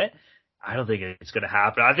know what? I don't think it's going to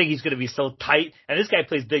happen. I think he's going to be so tight. And this guy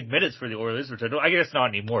plays big minutes for the Oilers, which I guess not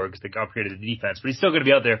anymore because they upgraded the defense. But he's still going to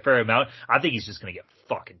be out there a fair amount. I think he's just going to get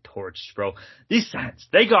fucking torched, bro. These Sens,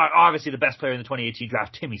 they got obviously the best player in the 2018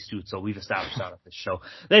 draft, Timmy Stützle. We've established that on this show.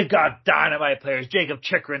 They've got dynamite players. Jacob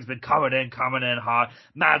Chychrun's been coming in hot.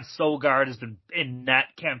 Mads Søgaard has been in net.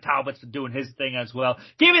 Cam Talbot's been doing his thing as well.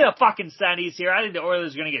 Give me the fucking Sennies here. I think the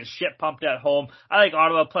Oilers are going to get shit pumped at home. I like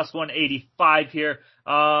Ottawa +185 here.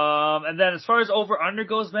 And then as far as over-under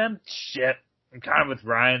goes, man, shit. I'm kind of with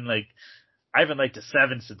Ryan. Like, I haven't liked a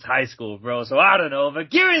 7 since high school, bro. So I don't know. But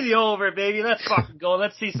give me the over, baby. Let's fucking go.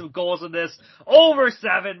 Let's see some goals in this. Over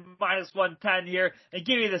 7, -110 here. And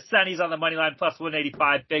give me the Sennies on the money line,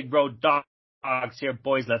 +185. Big road dogs here,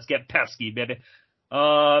 boys. Let's get pesky, baby.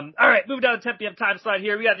 All right, moving down to 10 p.m. time slot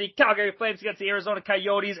here. We got the Calgary Flames against the Arizona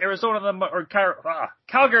Coyotes.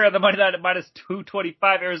 Calgary on the money line at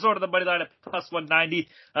 -225. Arizona on the money line at +190.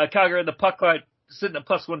 Calgary on the puck line sitting at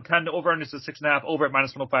 +110. Over under to 6.5. Over at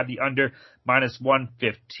 -105. The under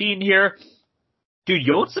 -115 here. Dude,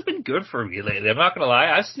 Yotes have been good for me lately. I'm not gonna lie.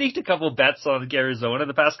 I've sneaked a couple bets on Arizona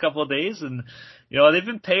the past couple of days, and they've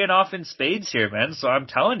been paying off in spades here, man. So I'm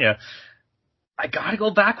telling you, I gotta go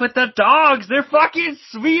back with the Dogs. They're fucking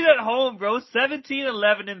sweet at home, bro.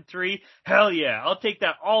 17-11-3. Hell yeah. I'll take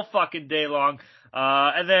that all fucking day long.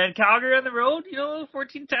 And then Calgary on the road,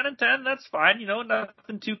 14-10-10. That's fine.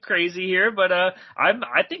 Nothing too crazy here, but, I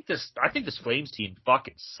think this Flames team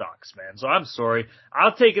fucking sucks, man. So I'm sorry.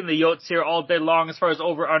 I'll take in the Yotes here all day long. As far as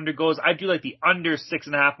over under goes, I do like the under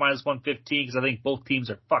 6.5 -115 because I think both teams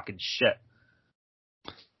are fucking shit.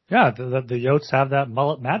 Yeah, the Yotes have that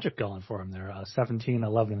mullet magic going for them. They're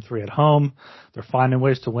 17-11-3 at home. They're finding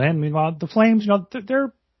ways to win. Meanwhile, the Flames,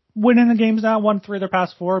 they're winning the games now, 1-3 their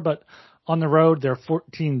past 4, but on the road they're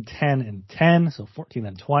 14-10-10, so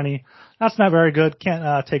 14-20. That's not very good.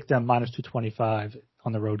 Can't take them -225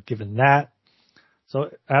 on the road given that.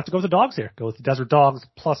 So I have to go with the Dogs here. Go with the Desert Dogs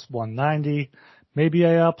 +190, maybe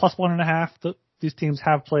a +1.5. These teams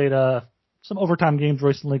have played some overtime games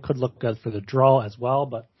recently. Could look good for the draw as well,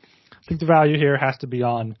 but I think the value here has to be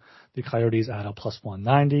on the Coyotes at a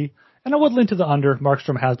 +190. And I would lean to the under.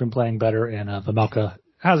 Markstrom has been playing better, and Vejmelka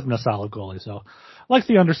has been a solid goalie. So I like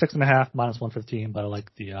the under 6.5 -115, but I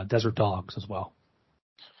like the Desert Dogs as well.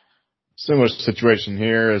 Similar situation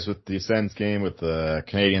here as with the Sens game, with the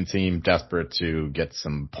Canadian team desperate to get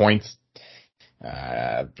some points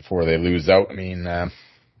before they lose out. I mean,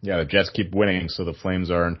 the Jets keep winning, so the Flames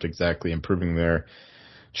aren't exactly improving their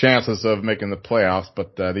chances of making the playoffs,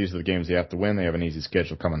 but these are the games they have to win. They have an easy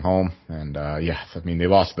schedule coming home, and they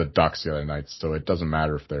lost to the Ducks the other night, so it doesn't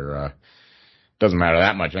matter if they're doesn't matter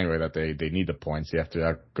that much anyway that they need the points. You have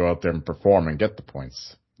to go out there and perform and get the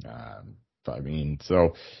points. And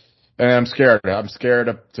I'm scared. I'm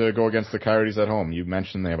scared to go against the Coyotes at home. You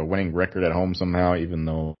mentioned they have a winning record at home somehow, even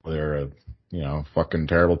though they're fucking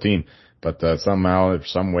terrible team. But somehow,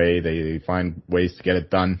 some way, they find ways to get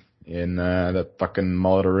it done in the fucking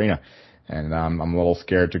Mullet Arena. And I'm a little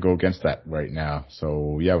scared to go against that right now.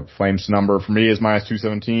 So, yeah, Flames number for me is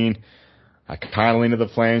 -217. I kind of lean to the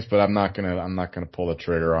Flames, but I'm not gonna pull the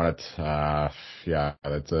trigger on it. Yeah,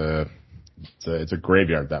 it's a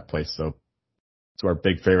graveyard, that place. So it's where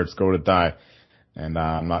big favorites go to die. And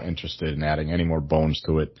I'm not interested in adding any more bones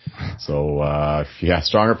to it. So, yeah,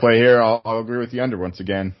 stronger play here. I'll agree with the under once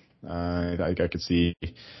again. I could see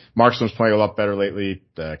Markstrom's playing a lot better lately.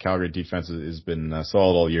 The Calgary defense has been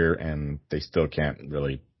solid all year, and they still can't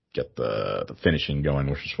really get the finishing going,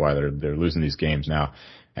 which is why they're losing these games now.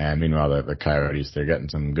 And meanwhile, the Coyotes, they're getting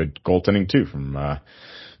some good goaltending too from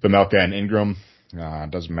Vejmelka and Ingram.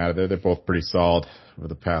 It doesn't matter. They're both pretty solid over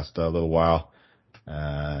the past little while,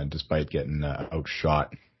 despite getting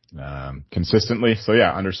outshot consistently. So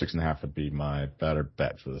yeah, under 6.5 would be my better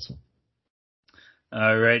bet for this one.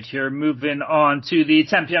 All right, here moving on to the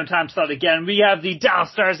 10 p.m. time slot again. We have the Dallas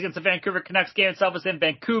Stars against the Vancouver Canucks. Game itself is in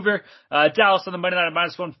Vancouver. Dallas on the money line at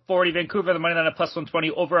 -140. Vancouver on the money line at +120.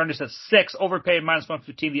 Over/under at 6. Overpaid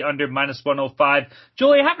 -115. The under -105.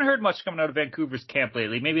 Joey, I haven't heard much coming out of Vancouver's camp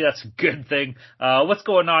lately. Maybe that's a good thing. What's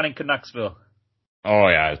going on in Canucksville? Oh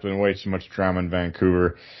yeah, it's been way too much drama in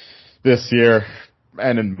Vancouver this year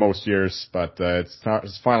and in most years, but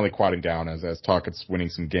it's finally quieting down as Tocchet's winning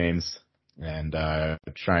some games. And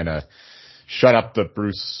trying to shut up the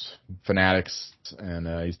Bruce fanatics, and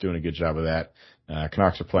he's doing a good job of that.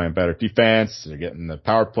 Canucks are playing better defense. They're getting the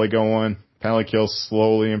power play going. Penalty kills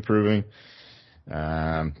slowly improving.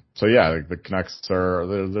 So yeah, the Canucks they're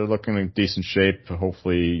looking in decent shape.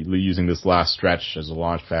 Hopefully, using this last stretch as a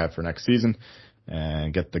launch pad for next season,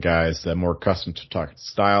 and get the guys more accustomed to Tocchet's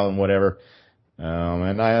style and whatever.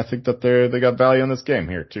 And I think that they got value in this game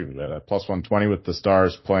here too. +120 with the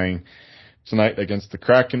Stars playing tonight against the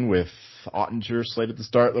Kraken with Ottinger slated to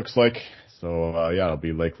start, looks like. So, yeah, it'll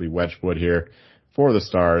be likely Wedgwood here for the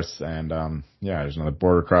Stars. And, yeah, there's another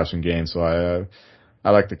border crossing game. So I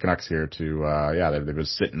like the Canucks here too. Yeah, they've been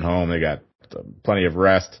sitting home. They got plenty of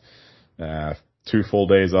rest, 2 full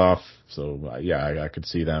days off. So, yeah, I could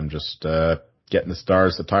see them just, getting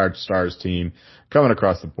the tired Stars team coming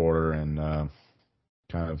across the border and,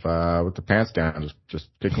 kind of, with the pants down, just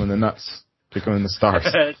tickling the nuts, tickling the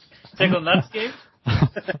Stars. Tickle nuts game?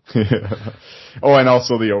 Yeah. Oh, and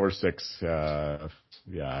also the over 6. Yeah,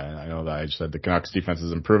 I know that I just said the Canucks defense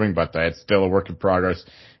is improving, but it's still a work in progress.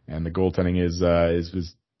 And the goaltending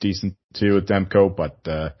is decent too with Demko,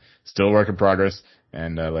 but still a work in progress.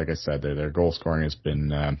 And like I said, their goal scoring has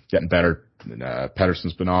been getting better.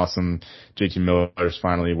 Pettersson's been awesome. JT Miller's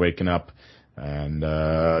finally waking up. And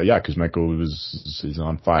yeah, Kuzmenko is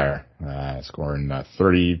on fire, scoring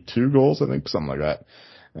 32 goals, I think, something like that.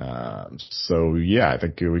 So yeah, I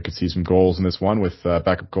think we could see some goals in this one with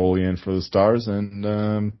backup goalie in for the Stars,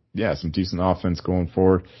 and yeah, some decent offense going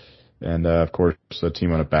forward. And of course, a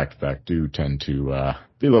team on a back-to-back do tend to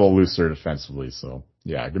be a little looser defensively. So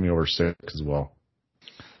yeah, give me over 6 as well.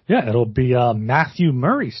 Yeah, it'll be Matthew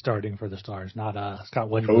Murray starting for the Stars, not Scott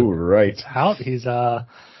Wedgwood. Oh, right. Out. He's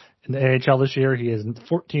in the AHL this year. He is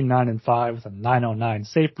 14-9-5 with a .909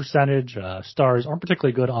 save percentage. Stars aren't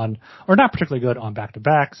particularly good not particularly good on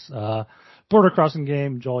back-to-backs. Border crossing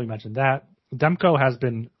game, Joel, you mentioned that. Demko has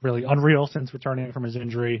been really unreal since returning from his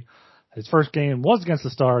injury. His first game was against the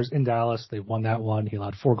Stars in Dallas. They won that one. He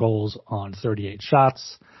allowed 4 goals on 38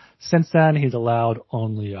 shots. Since then, he's allowed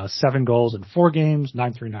only 7 goals in 4 games,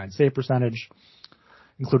 .939 save percentage,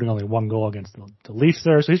 including only 1 goal against the Leafs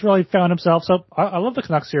there. So he's really found himself. So I love the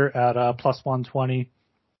Canucks here at +120.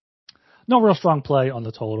 No real strong play on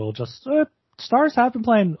the total. Just Stars have been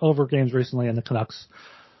playing over games recently, and the Canucks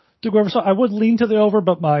do go over. So I would lean to the over,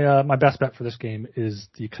 but my best bet for this game is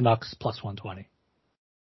the Canucks +120.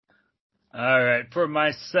 All right, for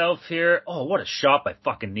myself here. Oh, what a shot by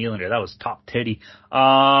fucking Nylander. That was top titty.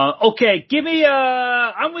 Okay, give me,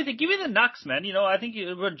 I'm with you. Give me the Nucks, man. I think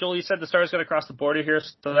Joel, you said the Stars going to cross the border here,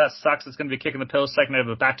 so that sucks. It's going to be kicking the pills. Second night of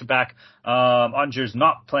a back-to-back. Onger's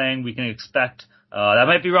not playing. We can expect, that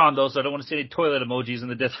might be wrong though, so I don't want to see any toilet emojis in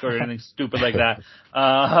the Discord or anything stupid like that.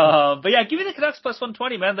 But yeah, give me the Canucks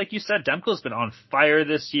 +120, man. Like you said, Demko's been on fire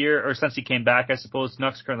this year, or since he came back, I suppose.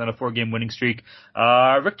 Canucks currently on a 4-game winning streak.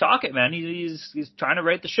 Rick Tocchet, man, he's trying to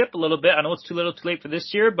right the ship a little bit. I know it's too little too late for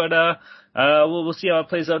this year, but, we'll see how it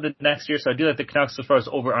plays out next year. So I do like the Canucks as far as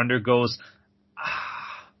over-under goes.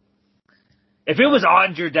 If it was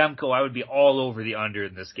Onger Demko, I would be all over the under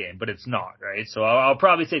in this game, but it's not, right? So I'll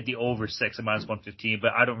probably take the over 6 at -115,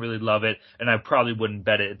 but I don't really love it, and I probably wouldn't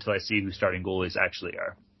bet it until I see who starting goalies actually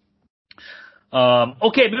are.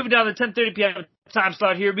 Okay, moving down to the 10:30 p.m. time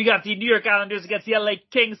slot here. We got the New York Islanders against the LA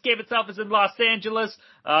Kings. Game itself is in Los Angeles.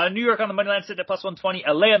 New York on the money line sitting at plus 120.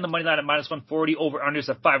 LA on the money line at minus 140. Over unders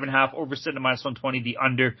at 5.5. Over sitting at minus 120. The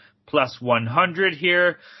under plus 100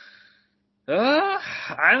 here.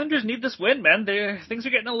 Islanders need this win, man. Things are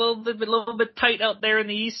getting a little bit tight out there in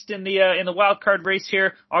the East in the wild card race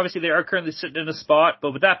here. Obviously, they are currently sitting in a spot,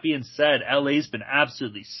 but with that being said, LA's been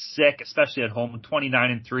absolutely sick, especially at home,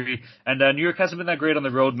 29-3, and New York hasn't been that great on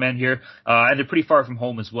the road, man. Here, and they're pretty far from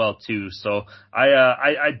home as well, too. So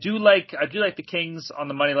I do like the Kings on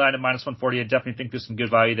the money line at minus 140. I definitely think there's some good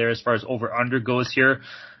value there as far as over under goes here.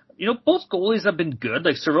 You know, both goalies have been good.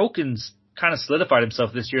 Like Sorokin's kind of solidified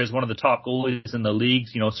himself this year as one of the top goalies in the league,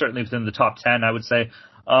 you know, certainly within the top 10, I would say.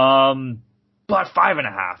 But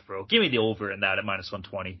 5.5, bro. Give me the over in that at minus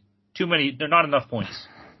 120. Too many, they're not enough points.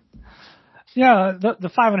 Yeah, the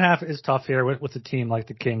 5.5 is tough here with a team like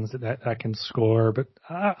the Kings that can score, but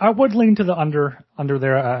I would lean to the under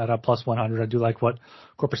there at a plus 100. I do like what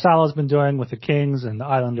Korpisalo has been doing with the Kings, and the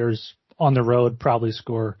Islanders on the road probably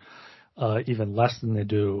score even less than they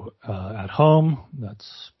do at home.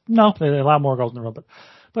 They allow more goals in the road,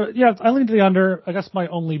 but yeah, I lean to the under. I guess my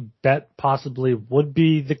only bet possibly would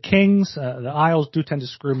be the Kings. The Isles do tend to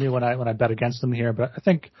screw me when I bet against them here, but I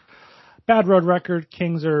think bad road record.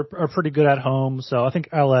 Kings are pretty good at home, so I think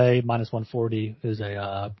LA minus 140 is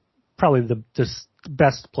probably the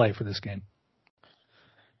best play for this game.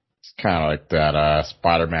 It's kind of like that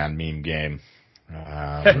Spider-Man meme game.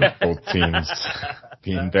 Both teams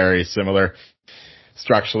being very similar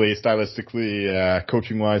structurally, stylistically,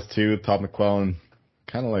 coaching-wise too. Todd McClellan,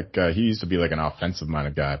 kind of like he used to be like an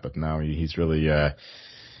offensive-minded guy, but now he's really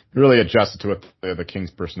adjusted to what the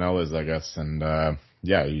Kings personnel is, I guess, and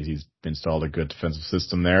he's installed a good defensive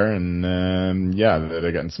system there, and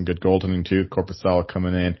they're getting some good goaltending too. Korpisalo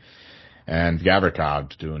coming in, and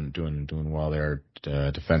Gavrikov doing well there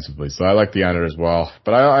defensively. So I like the under as well,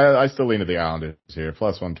 but I still lean to the Islanders here,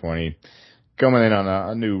 plus 120, coming in on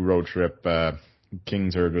a new road trip.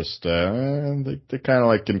 Kings are just they're kind of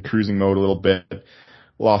like in cruising mode a little bit.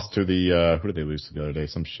 Lost to the who did they lose to the other day?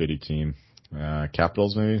 Some shitty team.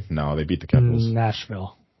 Capitals maybe? No, they beat the Capitals.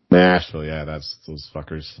 Nashville, yeah, that's those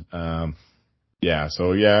fuckers. So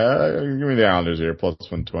give me the Islanders here, plus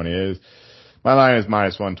 120. My line is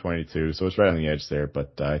minus 122, so it's right on the edge there,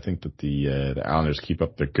 but I think that the Islanders keep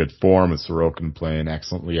up their good form with Sorokin playing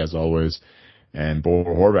excellently as always, and Bo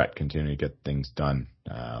Horvat continuing to get things done.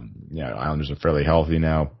 Islanders are fairly healthy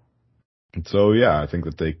now. And so, I think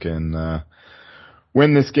that they can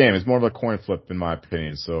win this game. It's more of a coin flip in my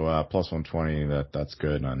opinion, so plus 120, that's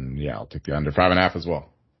good, and I'll take the under 5.5 as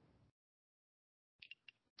well.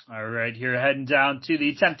 All right, here heading down to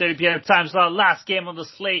the 10:30 p.m. time slot, last game on the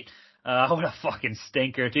slate. What a fucking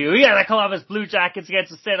stinker, too. Yeah, the Columbus Blue Jackets against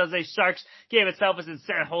the San Jose Sharks. Game itself is in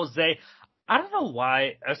San Jose. I don't know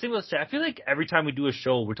why. I was thinking about I feel like every time we do a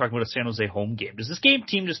show, we're talking about a San Jose home game. Does this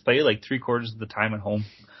team just play like 3/4 of the time at home?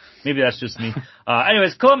 Maybe that's just me.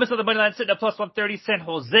 Anyways, Columbus on the money line sitting at plus 130. San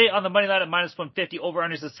Jose on the money line at minus 150. Over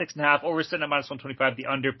unders at 6.5. Over sitting at minus 125. The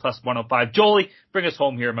under plus 105. Jolie, bring us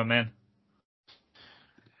home here, my man.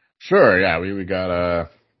 Sure, we got we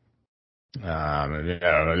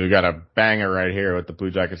got a banger right here with the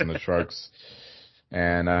Blue Jackets and the Sharks.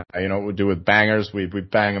 And, what we do with bangers, we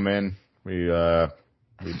bang them in, we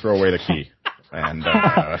throw away the key, and,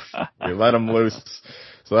 we let them loose.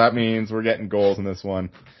 So that means we're getting goals in this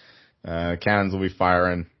one. Cannons will be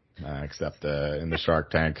firing, except, in the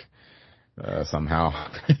Shark Tank. Somehow.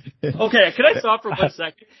 Okay, can I stop for 1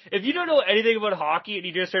 second? If you don't know anything about hockey and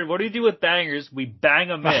you just heard, what do we do with bangers? We bang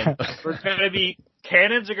them in.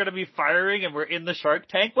 Cannons are going to be firing and we're in the Shark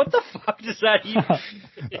Tank? What the fuck does that even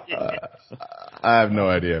I have no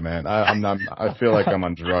idea, man. I feel like I'm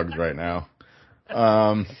on drugs right now.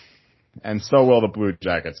 And so will the Blue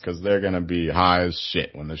Jackets, because they're going to be high as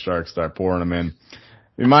shit when the Sharks start pouring them in.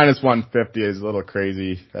 Minus 150 is a little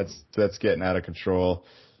crazy. That's getting out of control.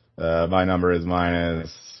 My number is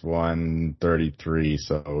minus 133.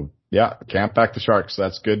 So can't back the Sharks.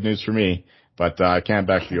 That's good news for me, but I can't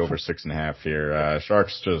back the over 6.5 here.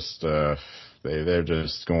 Sharks just, they're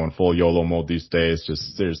just going full YOLO mode these days.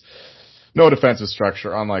 There's no defensive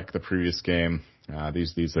structure, unlike the previous game.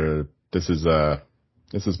 This is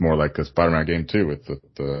more like a Spider-Man game too, with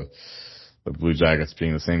the Blue Jackets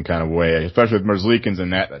being the same kind of way, especially with Merzlikins in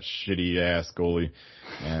net, that shitty ass goalie,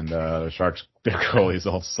 and the Sharks' their goalies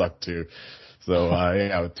all suck too.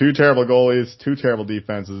 So two terrible goalies, two terrible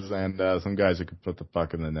defenses, and some guys who could put the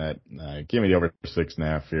puck in the net. Give me the over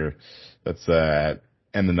 6.5 here. Let's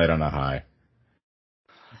end the night on a high.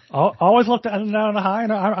 Always look to end on a high,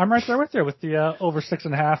 and I'm right there with you with the over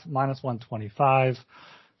 6.5 minus 125.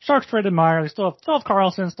 Sharks traded Meyer. They still have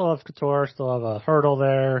Carlson, still have Couture, still have a Hurdle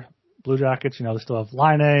there. Blue Jackets, they still have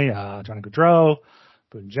Laine, Johnny Gaudreau,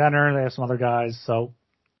 Boone Jenner. They have some other guys. So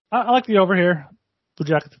I like the over here. Blue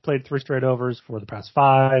Jackets have played 3 straight overs for the past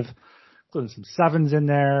 5, including some 7s in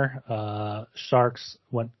there. Sharks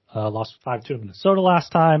lost 5-2 to Minnesota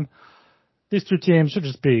last time. These two teams should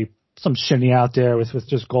just be some shinny out there with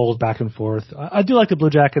just goals back and forth. I do like the Blue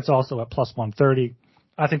Jackets also at plus 130.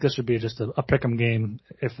 I think this should be just a pick'em game,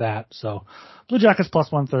 if that. So Blue Jackets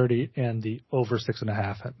plus 130 and the over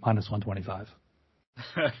 6.5 at minus 125.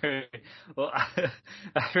 Well,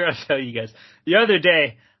 I forgot to tell you guys. The other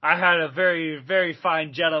day, I had a very, very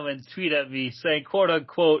fine gentleman tweet at me saying, quote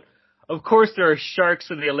unquote, "Of course there are sharks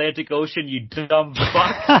in the Atlantic Ocean, you dumb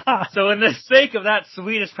fuck." So in the sake of that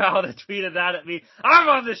Swedish pal that tweeted that at me, I'm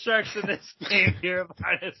on the Sharks in this game here,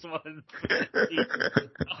 minus 150.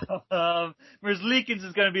 Merzlikins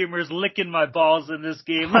is going to be Merzlicking my balls in this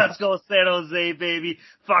game. Let's go San Jose, baby.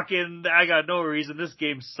 Fucking, I got no reason. This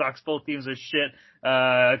game sucks. Both teams are shit.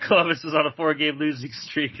 Columbus is on a 4-game losing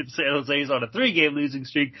streak and San Jose is on a 3-game losing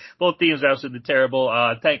streak. Both teams are absolutely terrible.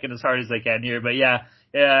 Tanking as hard as they can here, but yeah.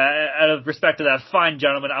 Out of respect to that fine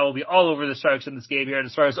gentleman, I will be all over the Sharks in this game here. And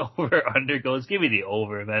as far as over-under goes, give me the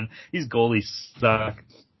over, man. These goalies suck.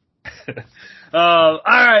 All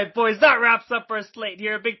right, boys, that wraps up our slate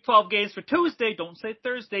here. Big 12 games for Tuesday. Don't say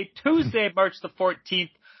Thursday. Tuesday, March the 14th.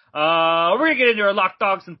 We're gonna get into our lock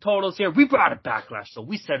dogs and totals here. We brought it back last show.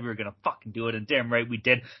 We said we were gonna fucking do it, and damn right we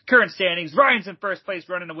did. Current standings, Ryan's in first place,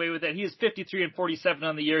 running away with it. He is 53-47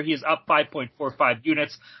 on the year. He is up 5.45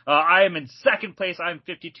 units. I am in second place. I'm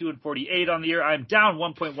 52-48 on the year. I'm down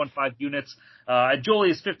 1.15 units. Jolie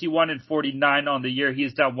is 51-49 on the year. He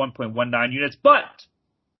is down 1.19 units. But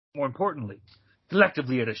more importantly,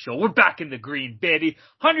 collectively at a show, we're back in the green, baby.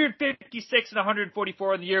 156 and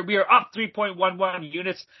 144 on the year. We are up 3.11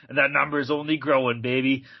 units, and that number is only growing,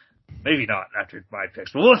 baby. Maybe not after my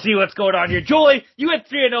picks, but we'll see what's going on here. Joey, you had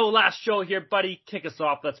 3-0 last show here, buddy. Kick us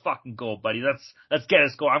off. Let's fucking go, buddy. Let's get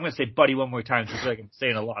us going. I'm going to say buddy one more time because I am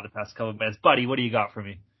saying a lot the past couple of minutes. Buddy, what do you got for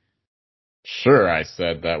me? Sure, I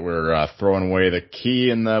said that we're throwing away the key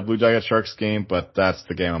in the Blue Jacket Sharks game, but that's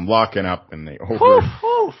the game I'm locking up in the over.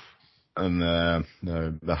 And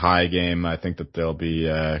the high game, I think that there'll be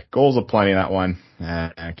goals aplenty in that one.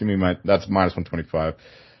 Give me that's minus 125.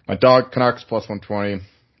 My dog Canucks plus 120.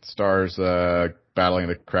 Stars battling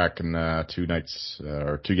the Kraken 2 nights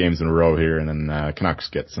or 2 games in a row here, and then Canucks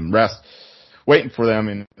get some rest. Waiting for them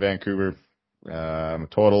in Vancouver.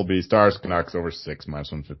 Total will be Stars Canucks over 6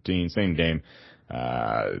 minus 115. Same game.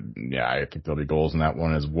 Yeah, I think there'll be goals in that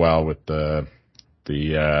one as well with the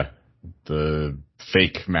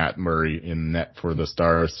fake Matt Murray in net for the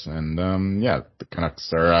Stars. And, yeah, the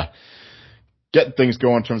Canucks are, getting things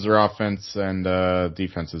going in terms of their offense, and,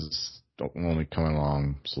 defense is only coming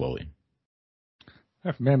along slowly.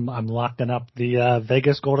 For me, I'm locking up the,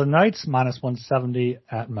 Vegas Golden Knights minus 170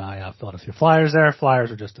 at my, Philadelphia Flyers there.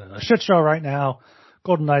 Flyers are just a shit show right now.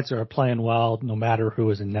 Golden Knights are playing well no matter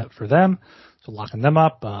who is in net for them. So locking them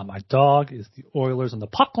up. My dog is the Oilers on the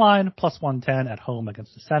puck line, plus 110 at home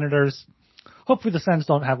against the Senators. Hopefully the Sens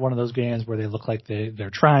don't have one of those games where they look like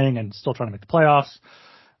they're trying and still trying to make the playoffs.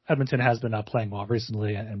 Edmonton has been playing well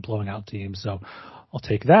recently and blowing out teams, so I'll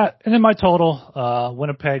take that. And then my total,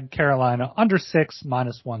 Winnipeg, Carolina, under 6,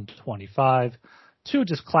 minus 125. 2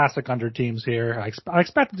 just classic under teams here. I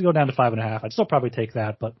expect it to go down to 5.5. I'd still probably take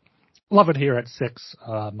that, but love it here at 6,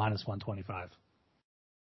 minus 125.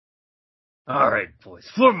 All right, boys,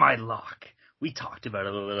 for my lock, we talked about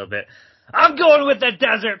it a little bit. I'm going with the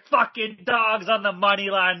Desert fucking Dogs on the money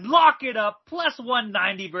line. Lock it up. Plus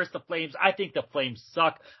 190 versus the Flames. I think the Flames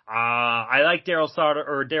suck. I like Daryl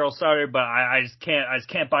Sutter, but I just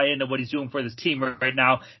can't buy into what he's doing for this team right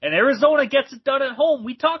now. And Arizona gets it done at home.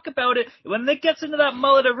 We talk about it. When it gets into that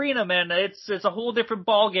Mullet Arena, man, it's a whole different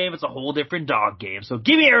ball game. It's a whole different dog game. So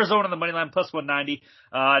give me Arizona on the money line plus 190.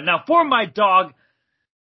 Now for my dog,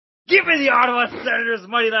 give me the Ottawa Senators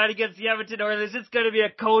money line against the Edmonton Oilers. It's going to be a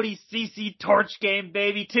Cody Ceci torch game,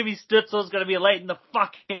 baby. Timmy Stützle's going to be lighting the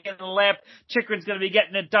fucking lamp. Chikrin's going to be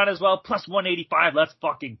getting it done as well. Plus 185. Let's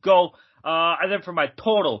fucking go. And then for my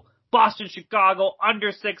total, Boston, Chicago,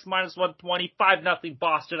 under 6, minus 120. 5-0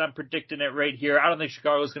 Boston. I'm predicting it right here. I don't think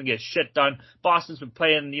Chicago's going to get shit done. Boston's been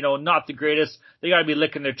playing, not the greatest. They got to be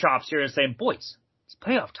licking their chops here and saying, boys, it's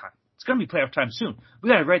playoff time. It's going to be playoff time soon. We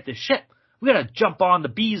got to right this ship. We gotta jump on the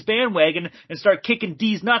Bees bandwagon and start kicking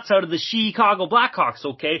D's nuts out of the Chicago Blackhawks,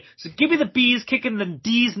 okay? So give me the Bees kicking the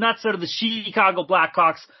D's nuts out of the Chicago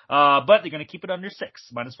Blackhawks, but they're gonna keep it under 6,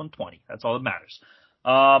 minus 120. That's all that matters.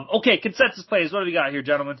 Okay, consensus plays. What do we got here,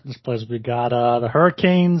 gentlemen? This plays, we got the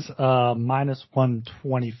Hurricanes minus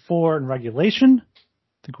 124 in regulation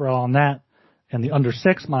to grow on that, and the under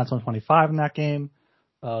 6 minus 125 in that game.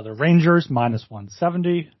 The Rangers minus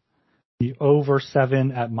 170, the over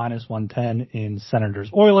 7 at minus 110 in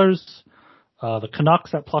Senators Oilers, the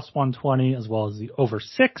Canucks at plus 120, as well as the over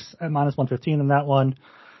 6 at minus 115 in that one.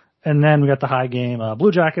 And then we got the high game,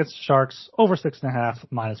 Blue Jackets, Sharks, over 6.5,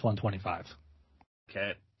 minus 125.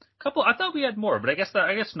 Okay. I thought we had more, but I guess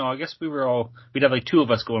we'd have like 2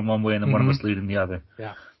 of us going one way and then one of us leading the other.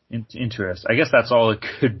 Yeah. Interest. I guess that's all it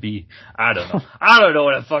could be. I don't know. I don't know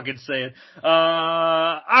what I'm fucking saying.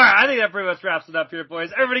 Alright, I think that pretty much wraps it up here, boys.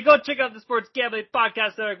 Everybody go check out the Sports Gambling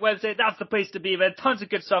Podcast Network website. That's the place to be, man. Tons of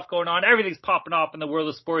good stuff going on. Everything's popping off in the world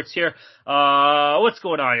of sports here. What's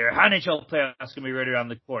going on here? NHL playoffs gonna be right around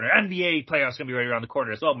the corner. NBA playoffs gonna be right around the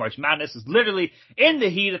corner as well. March Madness is literally in the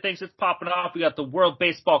heat of things. It's popping off. We got the World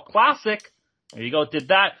Baseball Classic. There you go, did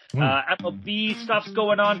that. MLB stuff's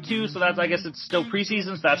going on too, so that's, I guess it's still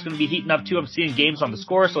preseason, so that's going to be heating up too. I'm seeing games on the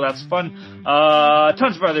score, so that's fun.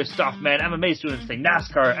 Tons of other stuff, man. MMA's doing its thing.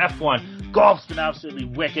 NASCAR, F1, golf's been absolutely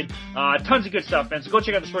wicked. Tons of good stuff, man. So go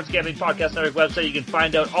check out the Sports Gambling Podcast Network website. You can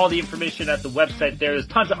find out all the information at the website there. There's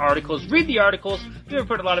tons of articles. Read the articles. We've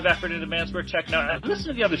put a lot of effort into, man, so we're checking out. And listen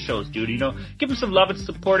to the other shows, dude. You know, give them some love and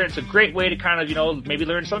support. It's a great way to kind of, you know, maybe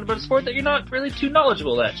learn something about a sport that you're not really too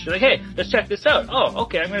knowledgeable at. You're like, hey, let's check this out. Oh,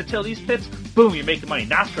 okay, I'm going to tell these pits. Boom, you're making money.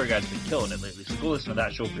 NASCAR guys been killing it lately, so go listen to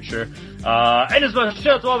that show for sure. And as well,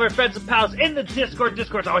 shout out to all of our friends and pals in the Discord.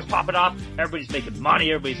 Discord's always popping off. Everybody's making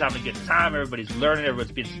money. Everybody's having a good time. Everybody's learning.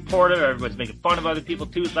 Everybody's being supportive. Everybody's making fun of other people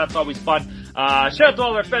too, so that's always fun. Shout out to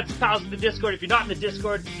all of our friends and pals in the Discord. If you're not in the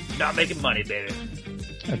Discord, you're not making money, baby.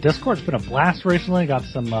 Discord's been a blast recently. Got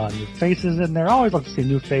some new faces in there. Always love to see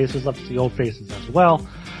new faces. Love to see old faces as well.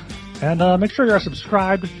 And make sure you're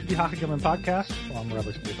subscribed to the Hockey Gambling Podcast on wherever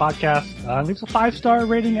it's the podcast. Leave us a 5-star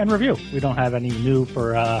rating and review. We don't have any new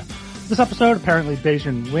for this episode. Apparently,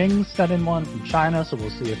 Beijing Wings sent in one from China, so we'll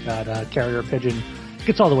see if that carrier pigeon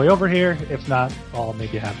gets all the way over here. If not, I'll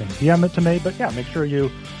make it happen. DM it to me. But yeah, make sure you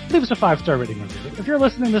leave us a 5-star rating and review. If you're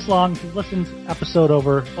listening this long, if you've listened to episode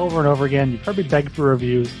over and over again, you've heard me beg for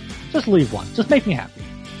reviews, just leave one. Just make me happy.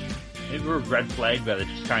 Maybe we're red flagged by the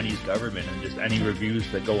Chinese government, and just any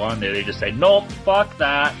reviews that go on there, they just say, nope, fuck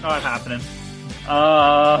that, not happening.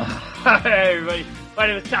 Hey everybody, my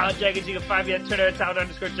name is Talon Jenkins. You can find me on Twitter at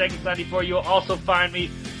Talon_Jenkins94. You'll also find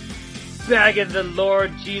me begging the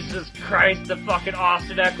Lord Jesus Christ that fucking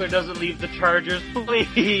Austin Eckler doesn't leave the Chargers.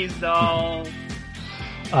 Please, no.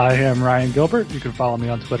 I am Ryan Gilbert. You can follow me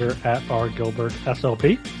on Twitter at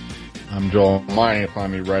rgilbertsop. I'm Joel Mining. You'll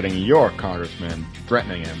find me writing your congressman,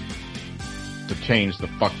 threatening him to change the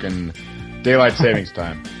fucking daylight savings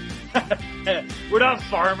time. We're not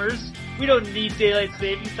farmers. We don't need daylight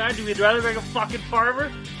savings time. Do we rather make a fucking farmer?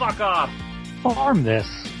 Fuck off. Farm this.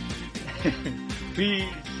 Peace.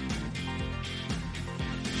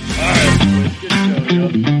 Alright, good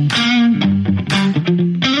show, yo.